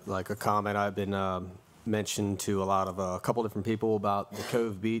a comment. I've been mentioned to a couple different people about the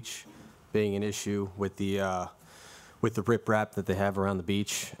Cove Beach being an issue with the riprap that they have around the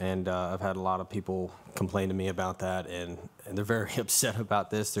beach, and I've had a lot of people complain to me about that, and they're very upset about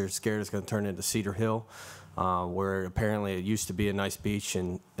this. They're scared it's going to turn into Cedar Hill, where apparently it used to be a nice beach,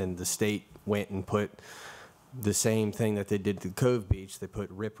 and the state went and put the same thing that they did to the Cove Beach. They put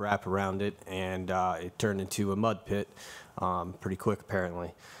riprap around it, and it turned into a mud pit pretty quick,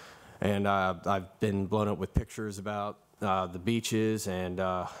 apparently. And I've been blown up with pictures about the beaches, and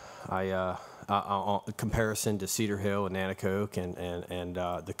comparison to Cedar Hill and Nanticoke and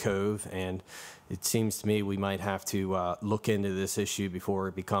the Cove, and it seems to me we might have to look into this issue before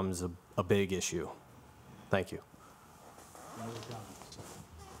it becomes a big issue. Thank you.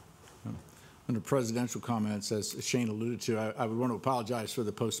 Under presidential comments, as Shane alluded to, I would want to apologize for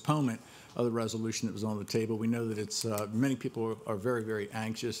the postponement of the resolution that was on the table. We know that it's many people are very, very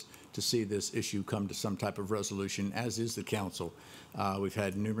anxious to see this issue come to some type of resolution, as is the council. We've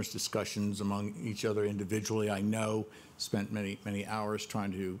had numerous discussions among each other individually. I know, spent many, many hours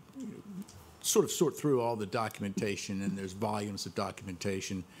trying to sort of sort through all the documentation, and there's volumes of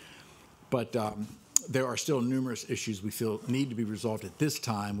documentation. But there are still numerous issues we feel need to be resolved at this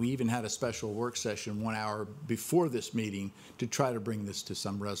time. We even had a special work session 1 hour before this meeting to try to bring this to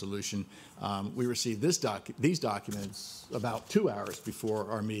some resolution. We received these documents about 2 hours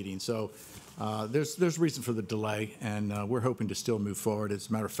before our meeting. So there's reason for the delay, and we're hoping to still move forward. As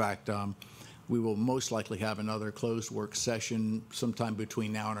a matter of fact, we will most likely have another closed work session sometime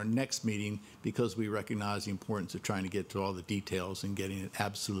between now and our next meeting, because we recognize the importance of trying to get to all the details and getting it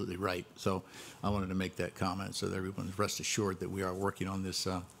absolutely right. So I wanted to make that comment so that everyone's rest assured that we are working on this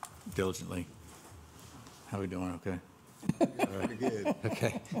diligently. How are we doing? Okay. Very good.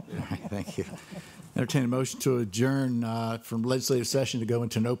 Okay. All right, thank you. Entertain a motion to adjourn from legislative session to go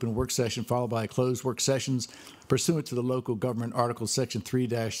into an open work session, followed by closed work sessions pursuant to the local government article section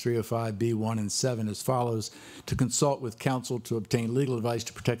 3-305B1 and 7 as follows: to consult with counsel to obtain legal advice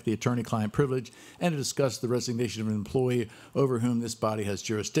to protect the attorney-client privilege, and to discuss the resignation of an employee over whom this body has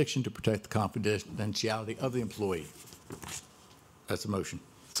jurisdiction to protect the confidentiality of the employee. That's a motion.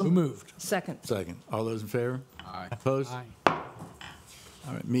 So moved. Second. Second. All those in favor? Aye. Opposed? Aye.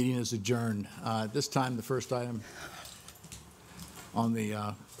 All right, meeting is adjourned. This time, the first item on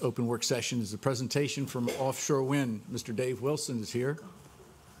the open work session is a presentation from Offshore Wind. Mr. Dave Wilson is here.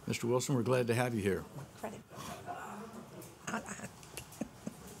 Mr. Wilson, we're glad to have you here. Credit.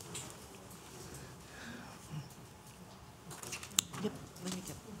 Yep, let me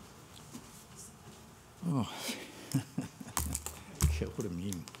get. Oh. Okay, what a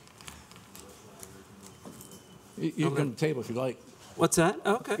meeting. You can table if you like. What's that?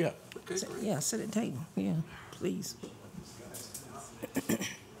 Okay. Yeah. Okay, great. Yeah, sit at the table, yeah, please. I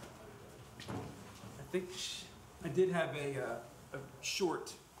think I did have a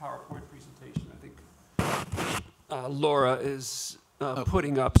short PowerPoint presentation. I think Laura is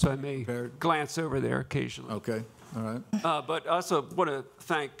putting up, so I may glance over there occasionally. Okay, all right. But I also want to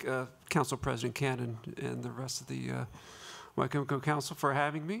thank Council President Cannon and the rest of the Wicomico Council for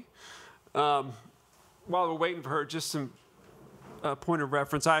having me. While we're waiting for her, just some point of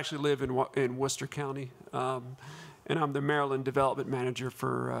reference. I actually live in Worcester County, and I'm the Maryland Development Manager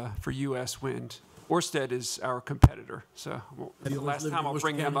for U.S. Wind. Orsted is our competitor, so the last time I'll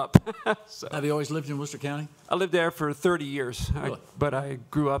bring them up. So, have you always lived in Worcester County? I lived there for 30 years, Really? but I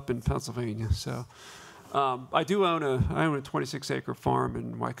grew up in Pennsylvania. So I own a 26-acre farm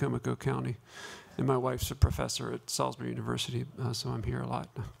in Wicomico County, and my wife's a professor at Salisbury University, so I'm here a lot.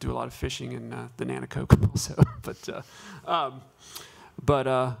 I do a lot of fishing in the Nanticoke also.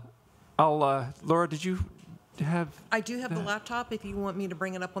 Laura, did you have? I do have the laptop if you want me to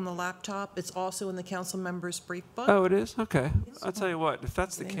bring it up on the laptop. It's also in the council members' brief book. Oh, it is? Okay. I'll tell you what, if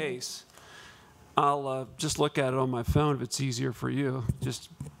that's the case, I'll just look at it on my phone if it's easier for you.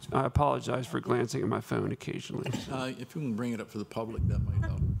 I apologize for glancing at my phone occasionally. If you can bring it up for the public, that might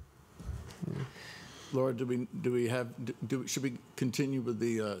help. Yeah. Laura, should we continue with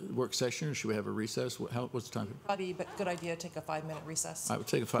the work session, or should we have a recess? What's the time? Probably a good idea to take a 5-minute recess. I would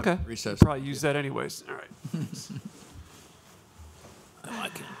take a 5-minute recess. We'll probably use that anyways. All right. I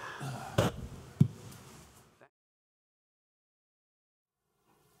like it.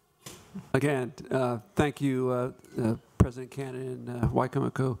 Again, thank you, President Cannon and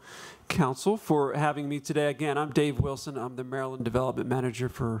Wicomico Council for having me today. Again, I'm Dave Wilson. I'm the Maryland Development Manager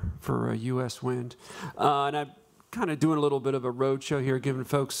for U.S. Wind. And I'm kind of doing a little bit of a roadshow here, giving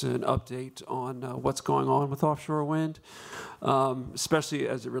folks an update on what's going on with offshore wind, especially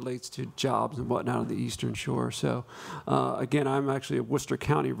as it relates to jobs and whatnot on the Eastern Shore. So, again, I'm actually a Worcester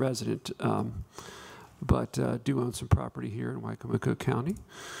County resident, but do own some property here in Wicomico County.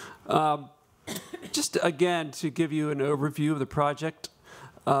 Just again, to give you an overview of the project,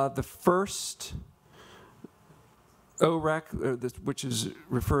 the first OREC, which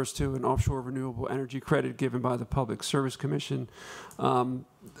refers to an offshore renewable energy credit given by the Public Service Commission,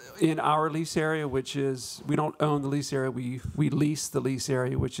 in our lease area, which is, we don't own the lease area, we lease the lease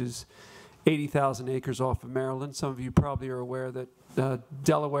area, which is 80,000 acres off of Maryland. Some of you probably are aware that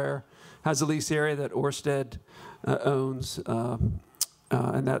Delaware has a lease area that Orsted owns.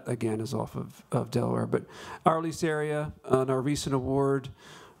 And that, again, is off of Delaware. But our lease area on our recent award,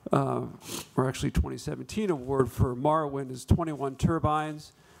 or actually 2017 award for Wind is 21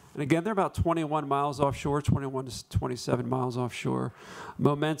 turbines. And again, they're about 21 miles offshore, 21 to 27 miles offshore.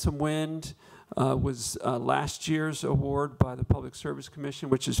 Momentum Wind was last year's award by the Public Service Commission,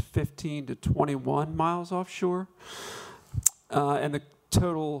 which is 15 to 21 miles offshore. And the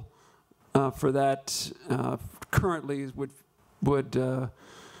total for that currently would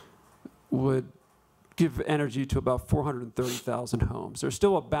give energy to about 430,000 homes. There's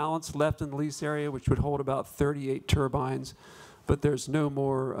still a balance left in the lease area, which would hold about 38 turbines, but there's no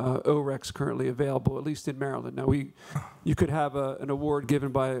more ORECs currently available, at least in Maryland. Now, you could have an award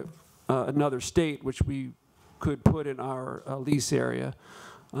given by another state, which we could put in our lease area,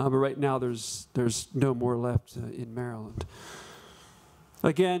 but right now there's no more left in Maryland.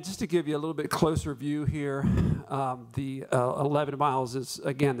 Again, just to give you a little bit closer view here, the 11 miles is,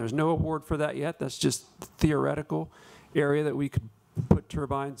 again, there's no award for that yet. That's just theoretical area that we could put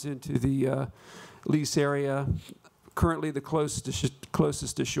turbines into the lease area. Currently, the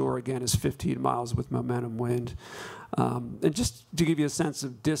closest to shore, again, is 15 miles with Momentum Wind. And just to give you a sense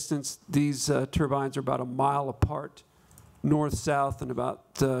of distance, these turbines are about a mile apart north-south and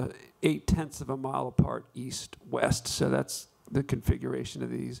about 0.8 of a mile apart east-west. So that's the configuration of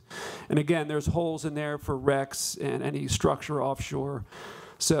these. And again, there's holes in there for wrecks and any structure offshore.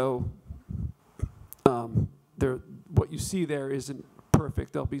 So what you see there isn't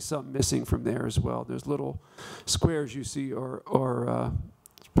perfect. There'll be some missing from there as well. There's little squares you see or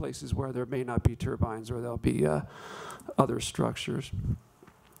places where there may not be turbines or there'll be other structures.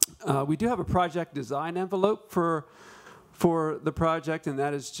 We do have a project design envelope for the project, and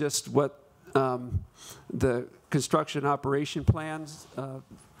that is just what the construction operation plans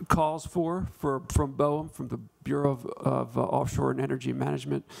calls from BOEM, from the Bureau of Offshore and Energy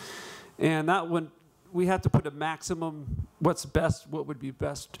Management. And that one we have to put a maximum, what's best, what would be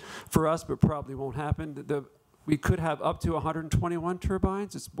best for us, but probably won't happen. We could have up to 121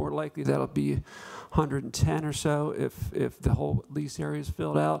 turbines. It's more likely that'll be 110 or so if the whole lease area is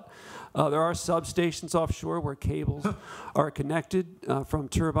filled out. There are substations offshore where cables are connected from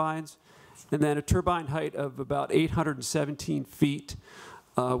turbines. And then a turbine height of about 817 feet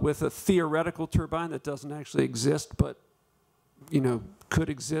with a theoretical turbine that doesn't actually exist, but could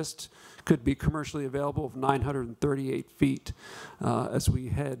exist, could be commercially available, of 938 feet as we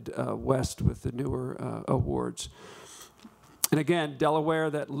head west with the newer awards. And again, Delaware,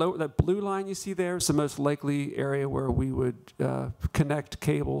 that blue line you see there is the most likely area where we would connect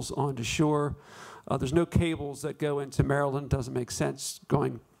cables onto shore. There's no cables that go into Maryland. Doesn't make sense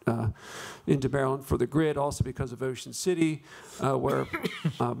going into Maryland for the grid, also because of Ocean City, where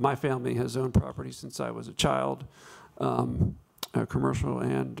my family has owned property since I was a child. Commercial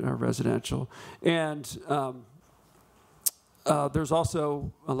and residential. And there's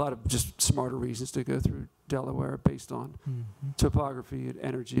also a lot of just smarter reasons to go through Delaware based on topography and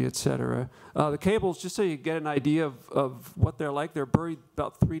energy, et cetera. The cables, just so you get an idea of what they're like, they're buried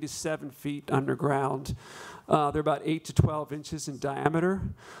about 3 to 7 feet underground. They're about 8 to 12 inches in diameter.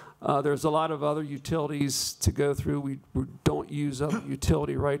 There's a lot of other utilities to go through. We don't use up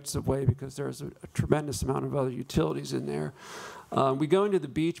utility rights of way because there's a tremendous amount of other utilities in there. We go into the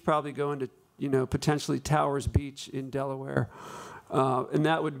beach, probably go into potentially Towers Beach in Delaware, and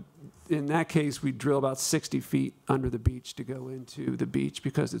that would, in that case, we'd drill about 60 feet under the beach to go into the beach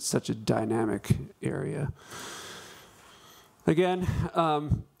because it's such a dynamic area. Again,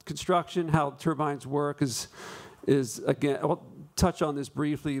 construction, how turbines work is again, I'll touch on this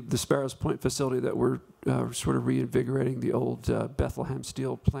briefly, the Sparrows Point facility that we're sort of reinvigorating, the old Bethlehem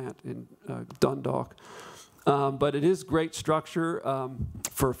Steel plant in Dundalk. But it is great structure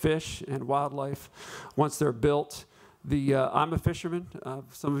for fish and wildlife once they're built. I'm a fisherman.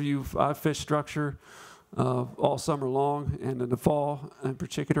 Some of you, I've fished structure all summer long and in the fall in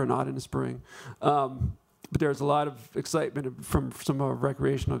particular, not in the spring. But there's a lot of excitement from some of our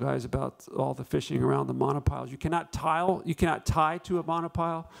recreational guys about all the fishing around the monopiles. You cannot tie to a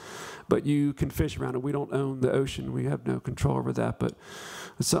monopile, but you can fish around it. We don't own the ocean. We have no control over that, but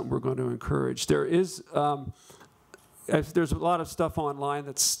it's something we're going to encourage. There's a lot of stuff online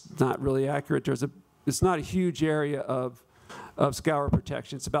that's not really accurate. It's not a huge area of scour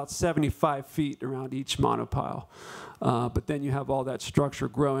protection. It's about 75 feet around each monopile. But then you have all that structure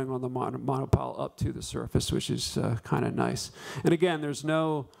growing on the monopile up to the surface, which is kind of nice. And again, there's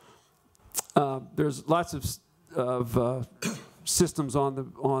lots of systems on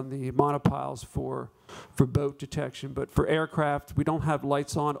the monopiles for boat detection, but for aircraft, we don't have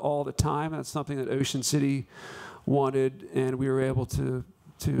lights on all the time. That's something that Ocean City wanted, and we were able to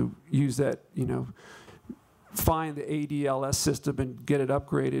use that, find the ADLS system and get it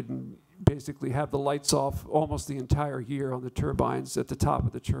upgraded and basically have the lights off almost the entire year on the turbines at the top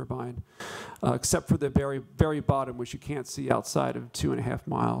of the turbine, except for the very, very bottom, which you can't see outside of 2.5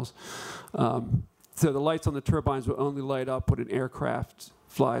 miles. So the lights on the turbines will only light up when an aircraft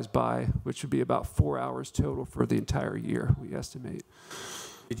flies by, which would be about 4 hours total for the entire year, we estimate.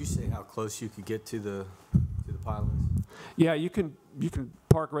 Did you say how close you could get to the pilots? Yeah, you can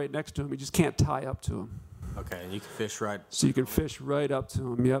park right next to them. You just can't tie up to them. Okay, and you can fish right. So you can fish right up to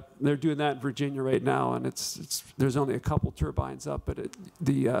them. Yep, they're doing that in Virginia right now, and there's only a couple turbines up. But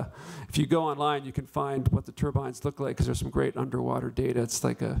if you go online, you can find what the turbines look like because there's some great underwater data. It's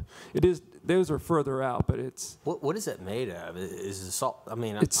like those are further out, but it's. What is it made of? Is it salt? I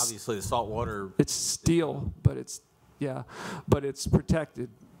mean, obviously the salt water. It's steel, but it's protected.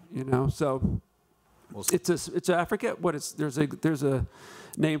 So. I forget what it's. There's a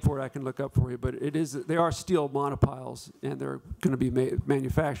name for it I can look up for you, but they are steel monopiles, and they're going to be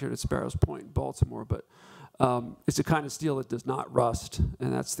manufactured at Sparrows Point in Baltimore. But it's a kind of steel that does not rust,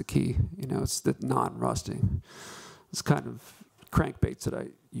 and that's the key. It's the non-rusting. It's kind of crankbaits that I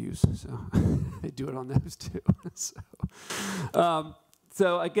use, so they do it on those too.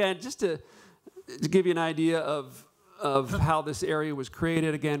 So again, just to give you an idea of how this area was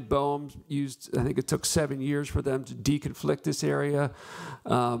created. Again, BOEM used, I think it took 7 years for them to deconflict this area.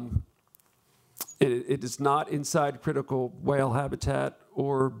 It is not inside critical whale habitat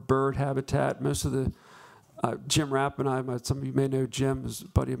or bird habitat. Most of the, Jim Rapp and I, some of you may know Jim, is a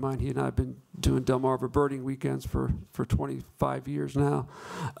buddy of mine. He and I have been doing Delmarva birding weekends for 25 years now.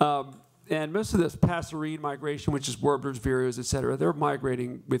 And most of this passerine migration, which is warblers, vireos, et cetera, they're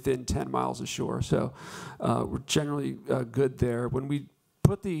migrating within 10 miles of shore. So we're generally good there. When we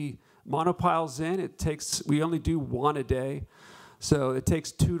put the monopiles in, we only do one a day. So it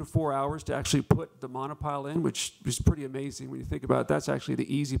takes 2 to 4 hours to actually put the monopile in, which is pretty amazing when you think about it. That's actually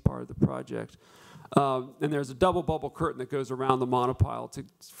the easy part of the project. And there's a double bubble curtain that goes around the monopile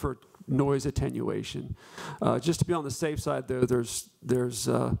for noise attenuation. Just to be on the safe side, though, there's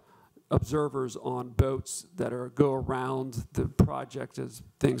observers on boats that go around the project as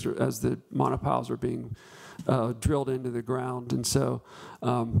the monopiles are being drilled into the ground. And so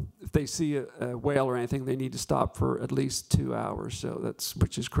if they see a whale or anything, they need to stop for at least 2 hours. So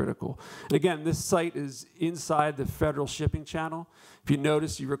which is critical. And again, this site is inside the federal shipping channel.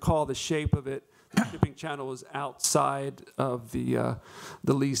 If you recall the shape of it. The shipping channel is outside of the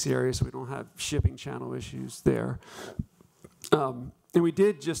lease area, so we don't have shipping channel issues there. And we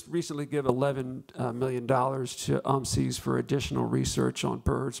did just recently give $11 million to UMCs for additional research on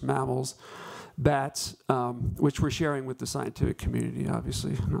birds, mammals, bats, which we're sharing with the scientific community,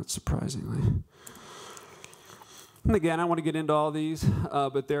 obviously, not surprisingly. And again, I want to get into all these,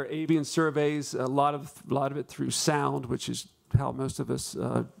 but they're avian surveys, a lot of it through sound, which is how most of us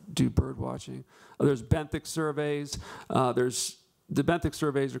do bird watching. There's benthic surveys. The benthic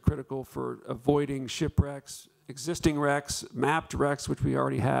surveys are critical for avoiding shipwrecks, existing wrecks, mapped wrecks, which we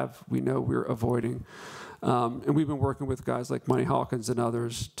already have, we know we're avoiding. And we've been working with guys like Money Hawkins and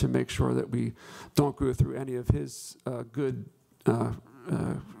others to make sure that we don't go through any of his good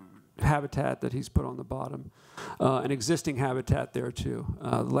habitat that he's put on the bottom, and existing habitat there too.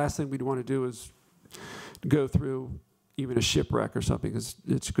 The last thing we'd want to do is go through even a shipwreck or something, because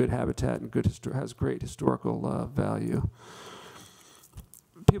it's good habitat and has great historical value.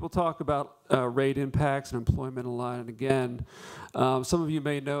 People talk about rate impacts and employment line, and again, some of you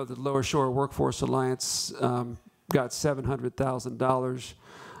may know that Lower Shore Workforce Alliance got $700,000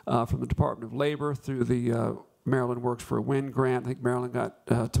 from the Department of Labor through the Maryland Works for a Wind grant. I think Maryland got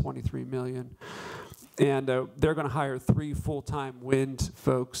 $23 million. And they're going to hire 3 full-time wind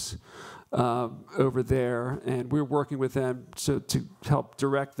folks over there, and we're working with them to help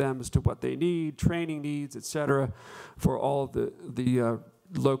direct them as to what they need, training needs, et cetera, for all of the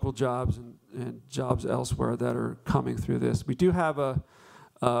local jobs and jobs elsewhere that are coming through this. We do have a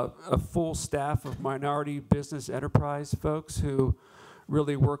full staff of minority business enterprise folks who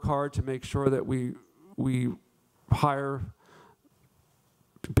really work hard to make sure that we hire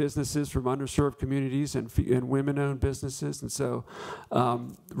businesses from underserved communities and women-owned businesses. And so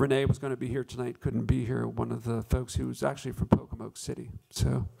Renee was going to be here tonight, couldn't be here, one of the folks who was actually from Wicomico City.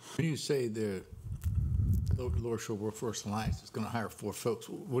 So when you say the Lower Shore Workforce Alliance is going to hire 4 folks,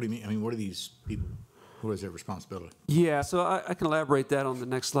 what do you mean? I mean, what are these people? What is their responsibility? Yeah, so I can elaborate that on the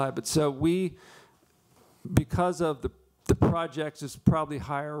next slide. But so because of the project is probably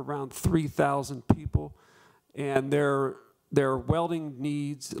hire around 3,000 people, and there are welding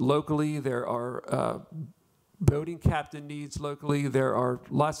needs locally. There are boating captain needs locally. There are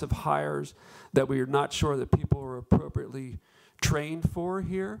lots of hires that we are not sure that people are appropriately trained for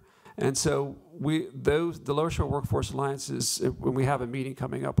here. And so the Lower Shore Workforce Alliance when we have a meeting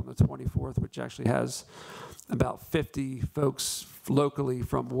coming up on the 24th, which actually has about 50 folks locally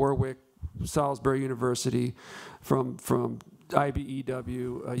from Warwick, Salisbury University, from IBEW,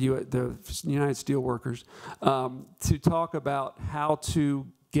 the United Steelworkers, to talk about how to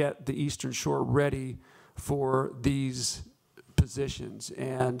get the Eastern Shore ready for these positions.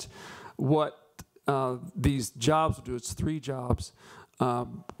 And what these jobs will do, it's 3 jobs,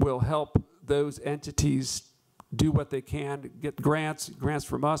 will help those entities do what they can, get grants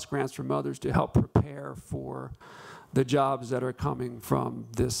from us, grants from others to help prepare for the jobs that are coming from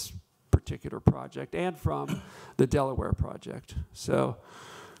this particular project and from the Delaware project. So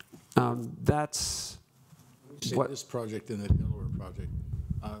that's what this project and the Delaware project.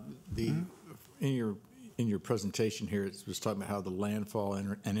 In your presentation here, it was talking about how the landfall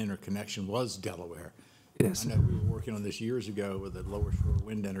and interconnection was Delaware. Yes. I know we were working on this years ago with the Lower Shore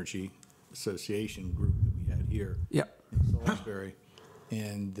Wind Energy Association group that we had here in Salisbury.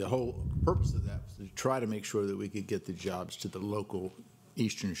 And the whole purpose of that was to try to make sure that we could get the jobs to the local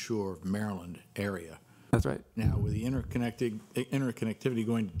Eastern Shore of Maryland area. That's right. Now, with the interconnectivity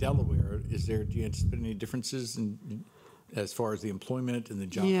going to Delaware, do you anticipate any differences as far as the employment and the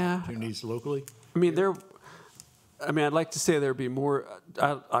job opportunities locally? I mean, I'd like to say there'd be more.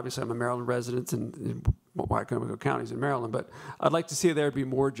 Obviously, I'm a Maryland resident, and Wicomico County's in Maryland, but I'd like to see there'd be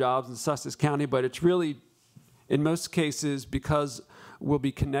more jobs in Sussex County. But it's really, in most cases, because we'll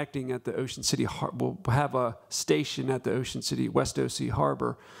be connecting at the Ocean City. We'll have a station at the Ocean City West OC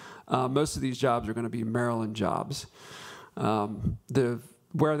Harbor. Most of these jobs are going to be Maryland jobs. Where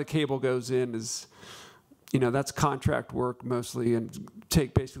the cable goes in is, that's contract work mostly, and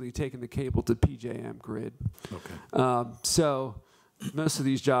basically taking the cable to PJM grid. Okay. So most of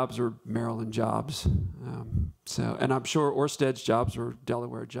these jobs are Maryland jobs. And I'm sure Orsted's jobs are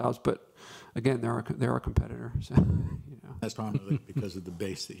Delaware jobs, but again, they're our competitor. So, That's primarily because of the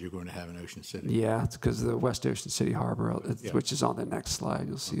base that you're going to have in Ocean City. Yeah, it's because of the West Ocean City Harbor, which is on the next slide.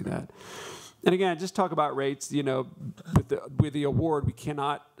 You'll see that. And again, just talk about rates. With the award, we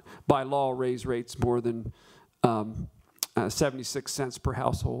cannot, by law, raise rates more than 76 cents per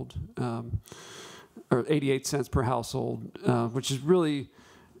household, or 88 cents per household, which is really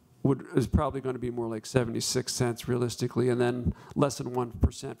is probably going to be more like 76 cents realistically, and then less than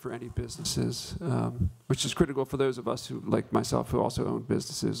 1% for any businesses, which is critical for those of us who, like myself, who also own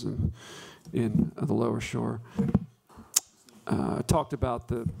businesses in the lower shore. Talked about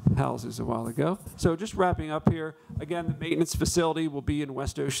the houses a while ago. So just wrapping up here, again, the maintenance facility will be in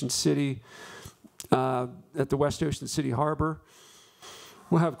West Ocean City, at the West Ocean City Harbor.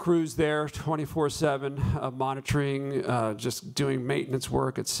 We'll have crews there 24/7, monitoring, just doing maintenance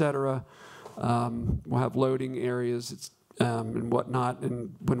work, et cetera. We'll have loading areas and whatnot.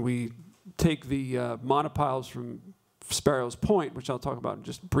 And when we take the monopiles from Sparrows Point, which I'll talk about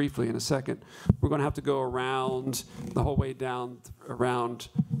just briefly in a second, we're going to have to go around the whole way down around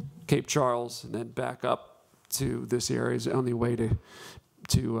Cape Charles and then back up to this area is the only way to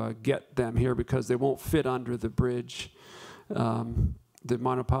get them here because they won't fit under the bridge. The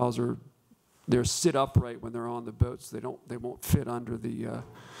monopiles they're sit upright when they're on the boats. They won't fit under the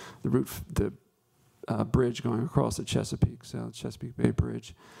bridge going across the Chesapeake Bay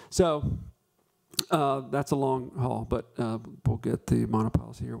Bridge. So that's a long haul, but we'll get the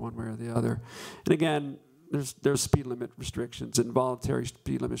monopiles here one way or the other. And again, there's speed limit restrictions and voluntary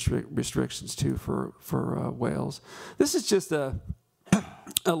speed limit restrictions too for whales. This is just a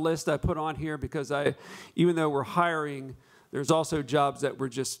list I put on here because even though we're hiring, there's also jobs that we're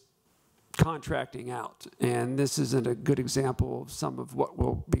just contracting out. And this isn't a good example of some of what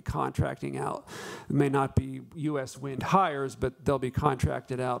we'll be contracting out. It may not be U.S. Wind hires, but they'll be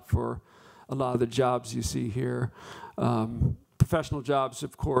contracted out for a lot of the jobs you see here. Professional jobs,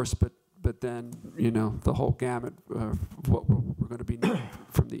 of course, but then, the whole gamut of what we're going to be needing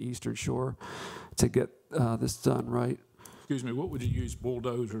from the Eastern Shore to get this done right. Excuse me, what would you use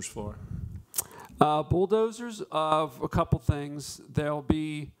bulldozers for? Bulldozers of a couple things. There'll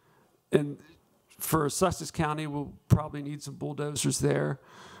be, for Sussex County, we'll probably need some bulldozers there.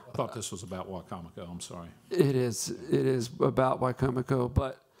 I thought this was about Wicomico, I'm sorry. It is about Wicomico,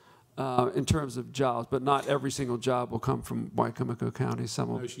 but in terms of jobs, but not every single job will come from Wicomico County. Some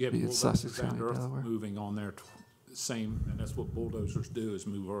will be in Sussex County, Delaware. Moving on there, and that's what bulldozers do is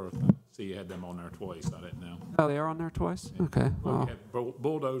move earth. See, you had them on there twice. I didn't know. Oh, they are on there twice? Yeah. Okay. Well, we had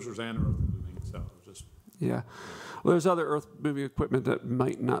bulldozers and earth moving, so just. Yeah. Well, there's other earth moving equipment that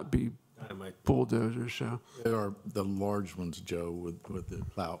might not be bulldozers. So. There are the large ones, Joe, with the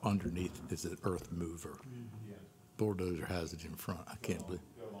plow underneath is an earth mover. Yeah. Bulldozer has it in front. I can't believe.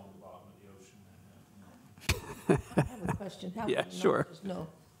 I have a question. How Yeah, do sure. know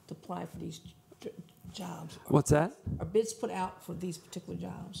to apply for these jobs? What's that? Are bids put out for these particular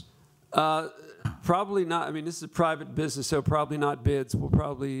jobs? Probably not. I mean, this is a private business, so probably not bids. We'll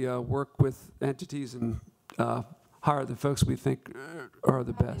probably work with entities and hire the folks we think are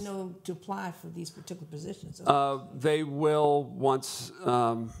the best. How do you know to apply for these particular positions? They will once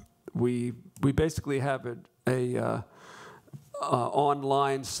we basically have a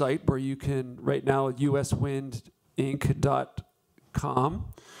online site where you can, right now, uswindinc.com,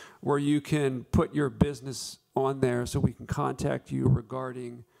 where you can put your business on there so we can contact you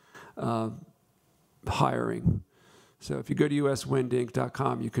regarding hiring. So if you go to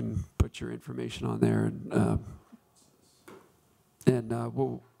uswindinc.com, you can put your information on there, and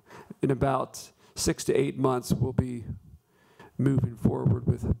we'll, in about 6 to 8 months, we'll be moving forward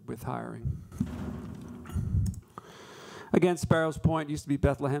with hiring. Again, Sparrows Point used to be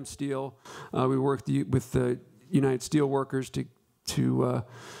Bethlehem Steel. We worked with the United Steelworkers to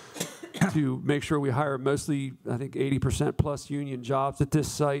make sure we hire mostly, I think, 80% plus union jobs at this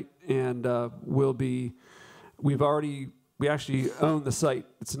site, and we actually own the site.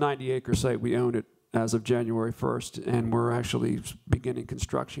 It's a 90-acre site. We own it as of January 1st, and we're actually beginning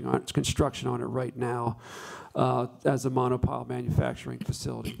construction on it right now as a monopile manufacturing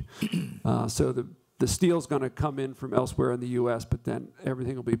facility. So the steel's going to come in from elsewhere in the U.S., but then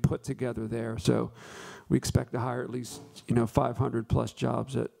everything will be put together there. So we expect to hire at least 500 plus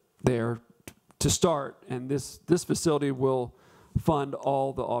jobs there to start. And this facility will fund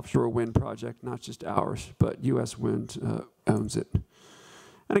all the offshore wind project, not just ours, but U.S. Wind owns it.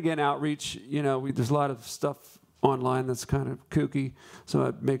 And again, outreach. There's a lot of stuff online that's kind of kooky. So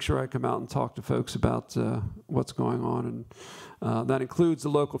I make sure I come out and talk to folks about what's going on. And that includes the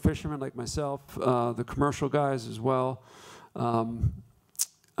local fishermen like myself, the commercial guys as well,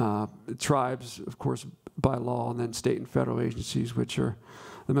 tribes, of course, by law, and then state and federal agencies, which are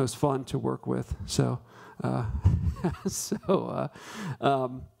the most fun to work with. So,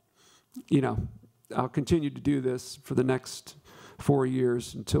 you know, I'll continue to do this for the next 4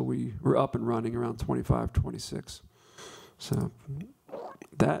 years until we're up and running around 25, 26. So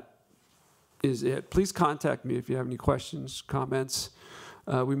that is it. Please contact me if you have any questions, comments.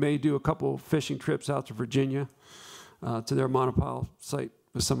 We may do a couple fishing trips out to Virginia to their monopile site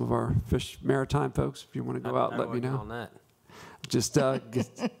with some of our maritime folks. If you want to go out, let me know. On that. Just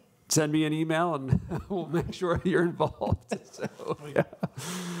send me an email and we'll make sure you're involved. So, yeah.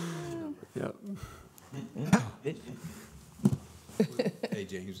 Yeah. Hey,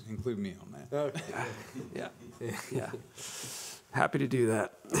 James, include me on that. Okay. Yeah. Yeah. Happy to do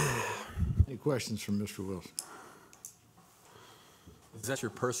that. Any questions from Mr. Wilson? Is that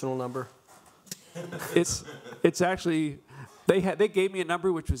your personal number? It's actually they gave me a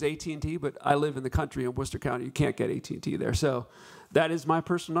number which was AT&T, but I live in the country in Worcester County. You can't get AT&T there, so that is my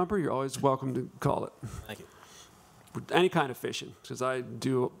personal number. You're always welcome to call it. Thank you. Any kind of fishing, because I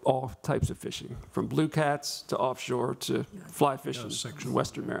do all types of fishing, from blue cats to offshore to fly fishing in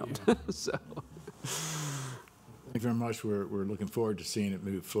Western Maryland. So. Thank you very much. We're looking forward to seeing it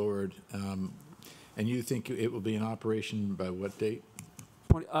move forward. And you think it will be in operation by what date?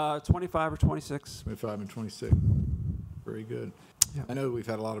 25 or 26. 25 and 26. Very good. Yeah. I know we've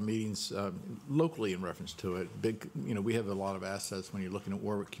had a lot of meetings locally in reference to it. We have a lot of assets when you're looking at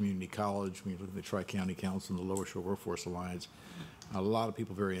Warwick Community College, when you're looking at the Tri-County Council and the Lower Shore Workforce Alliance. A lot of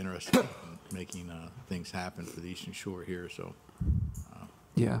people very interested in making things happen for the Eastern Shore here. So,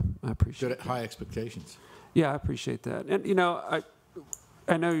 yeah, I appreciate good, high expectations. Yeah, I appreciate that. And, you know,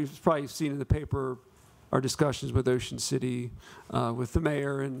 I know you've probably seen in the paper our discussions with Ocean City, with the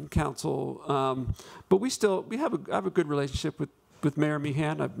mayor and council. But I have a good relationship with Mayor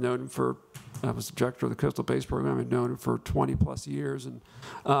Meehan. I've known him I was the director of the Coastal Base Program. I've known him for 20 plus years. And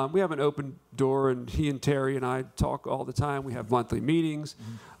we have an open door, and he and Terry and I talk all the time. We have monthly meetings.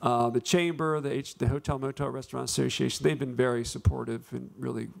 The Chamber, the Hotel Motel Restaurant Association, they've been very supportive and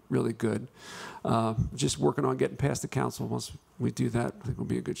really, really good. Just working on getting past the council. Once we do that, I think we'll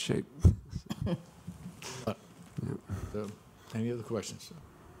be in good shape. So, any other questions?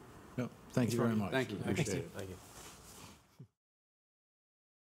 No. Thank you very much. Thank you. Appreciate it. Thank you.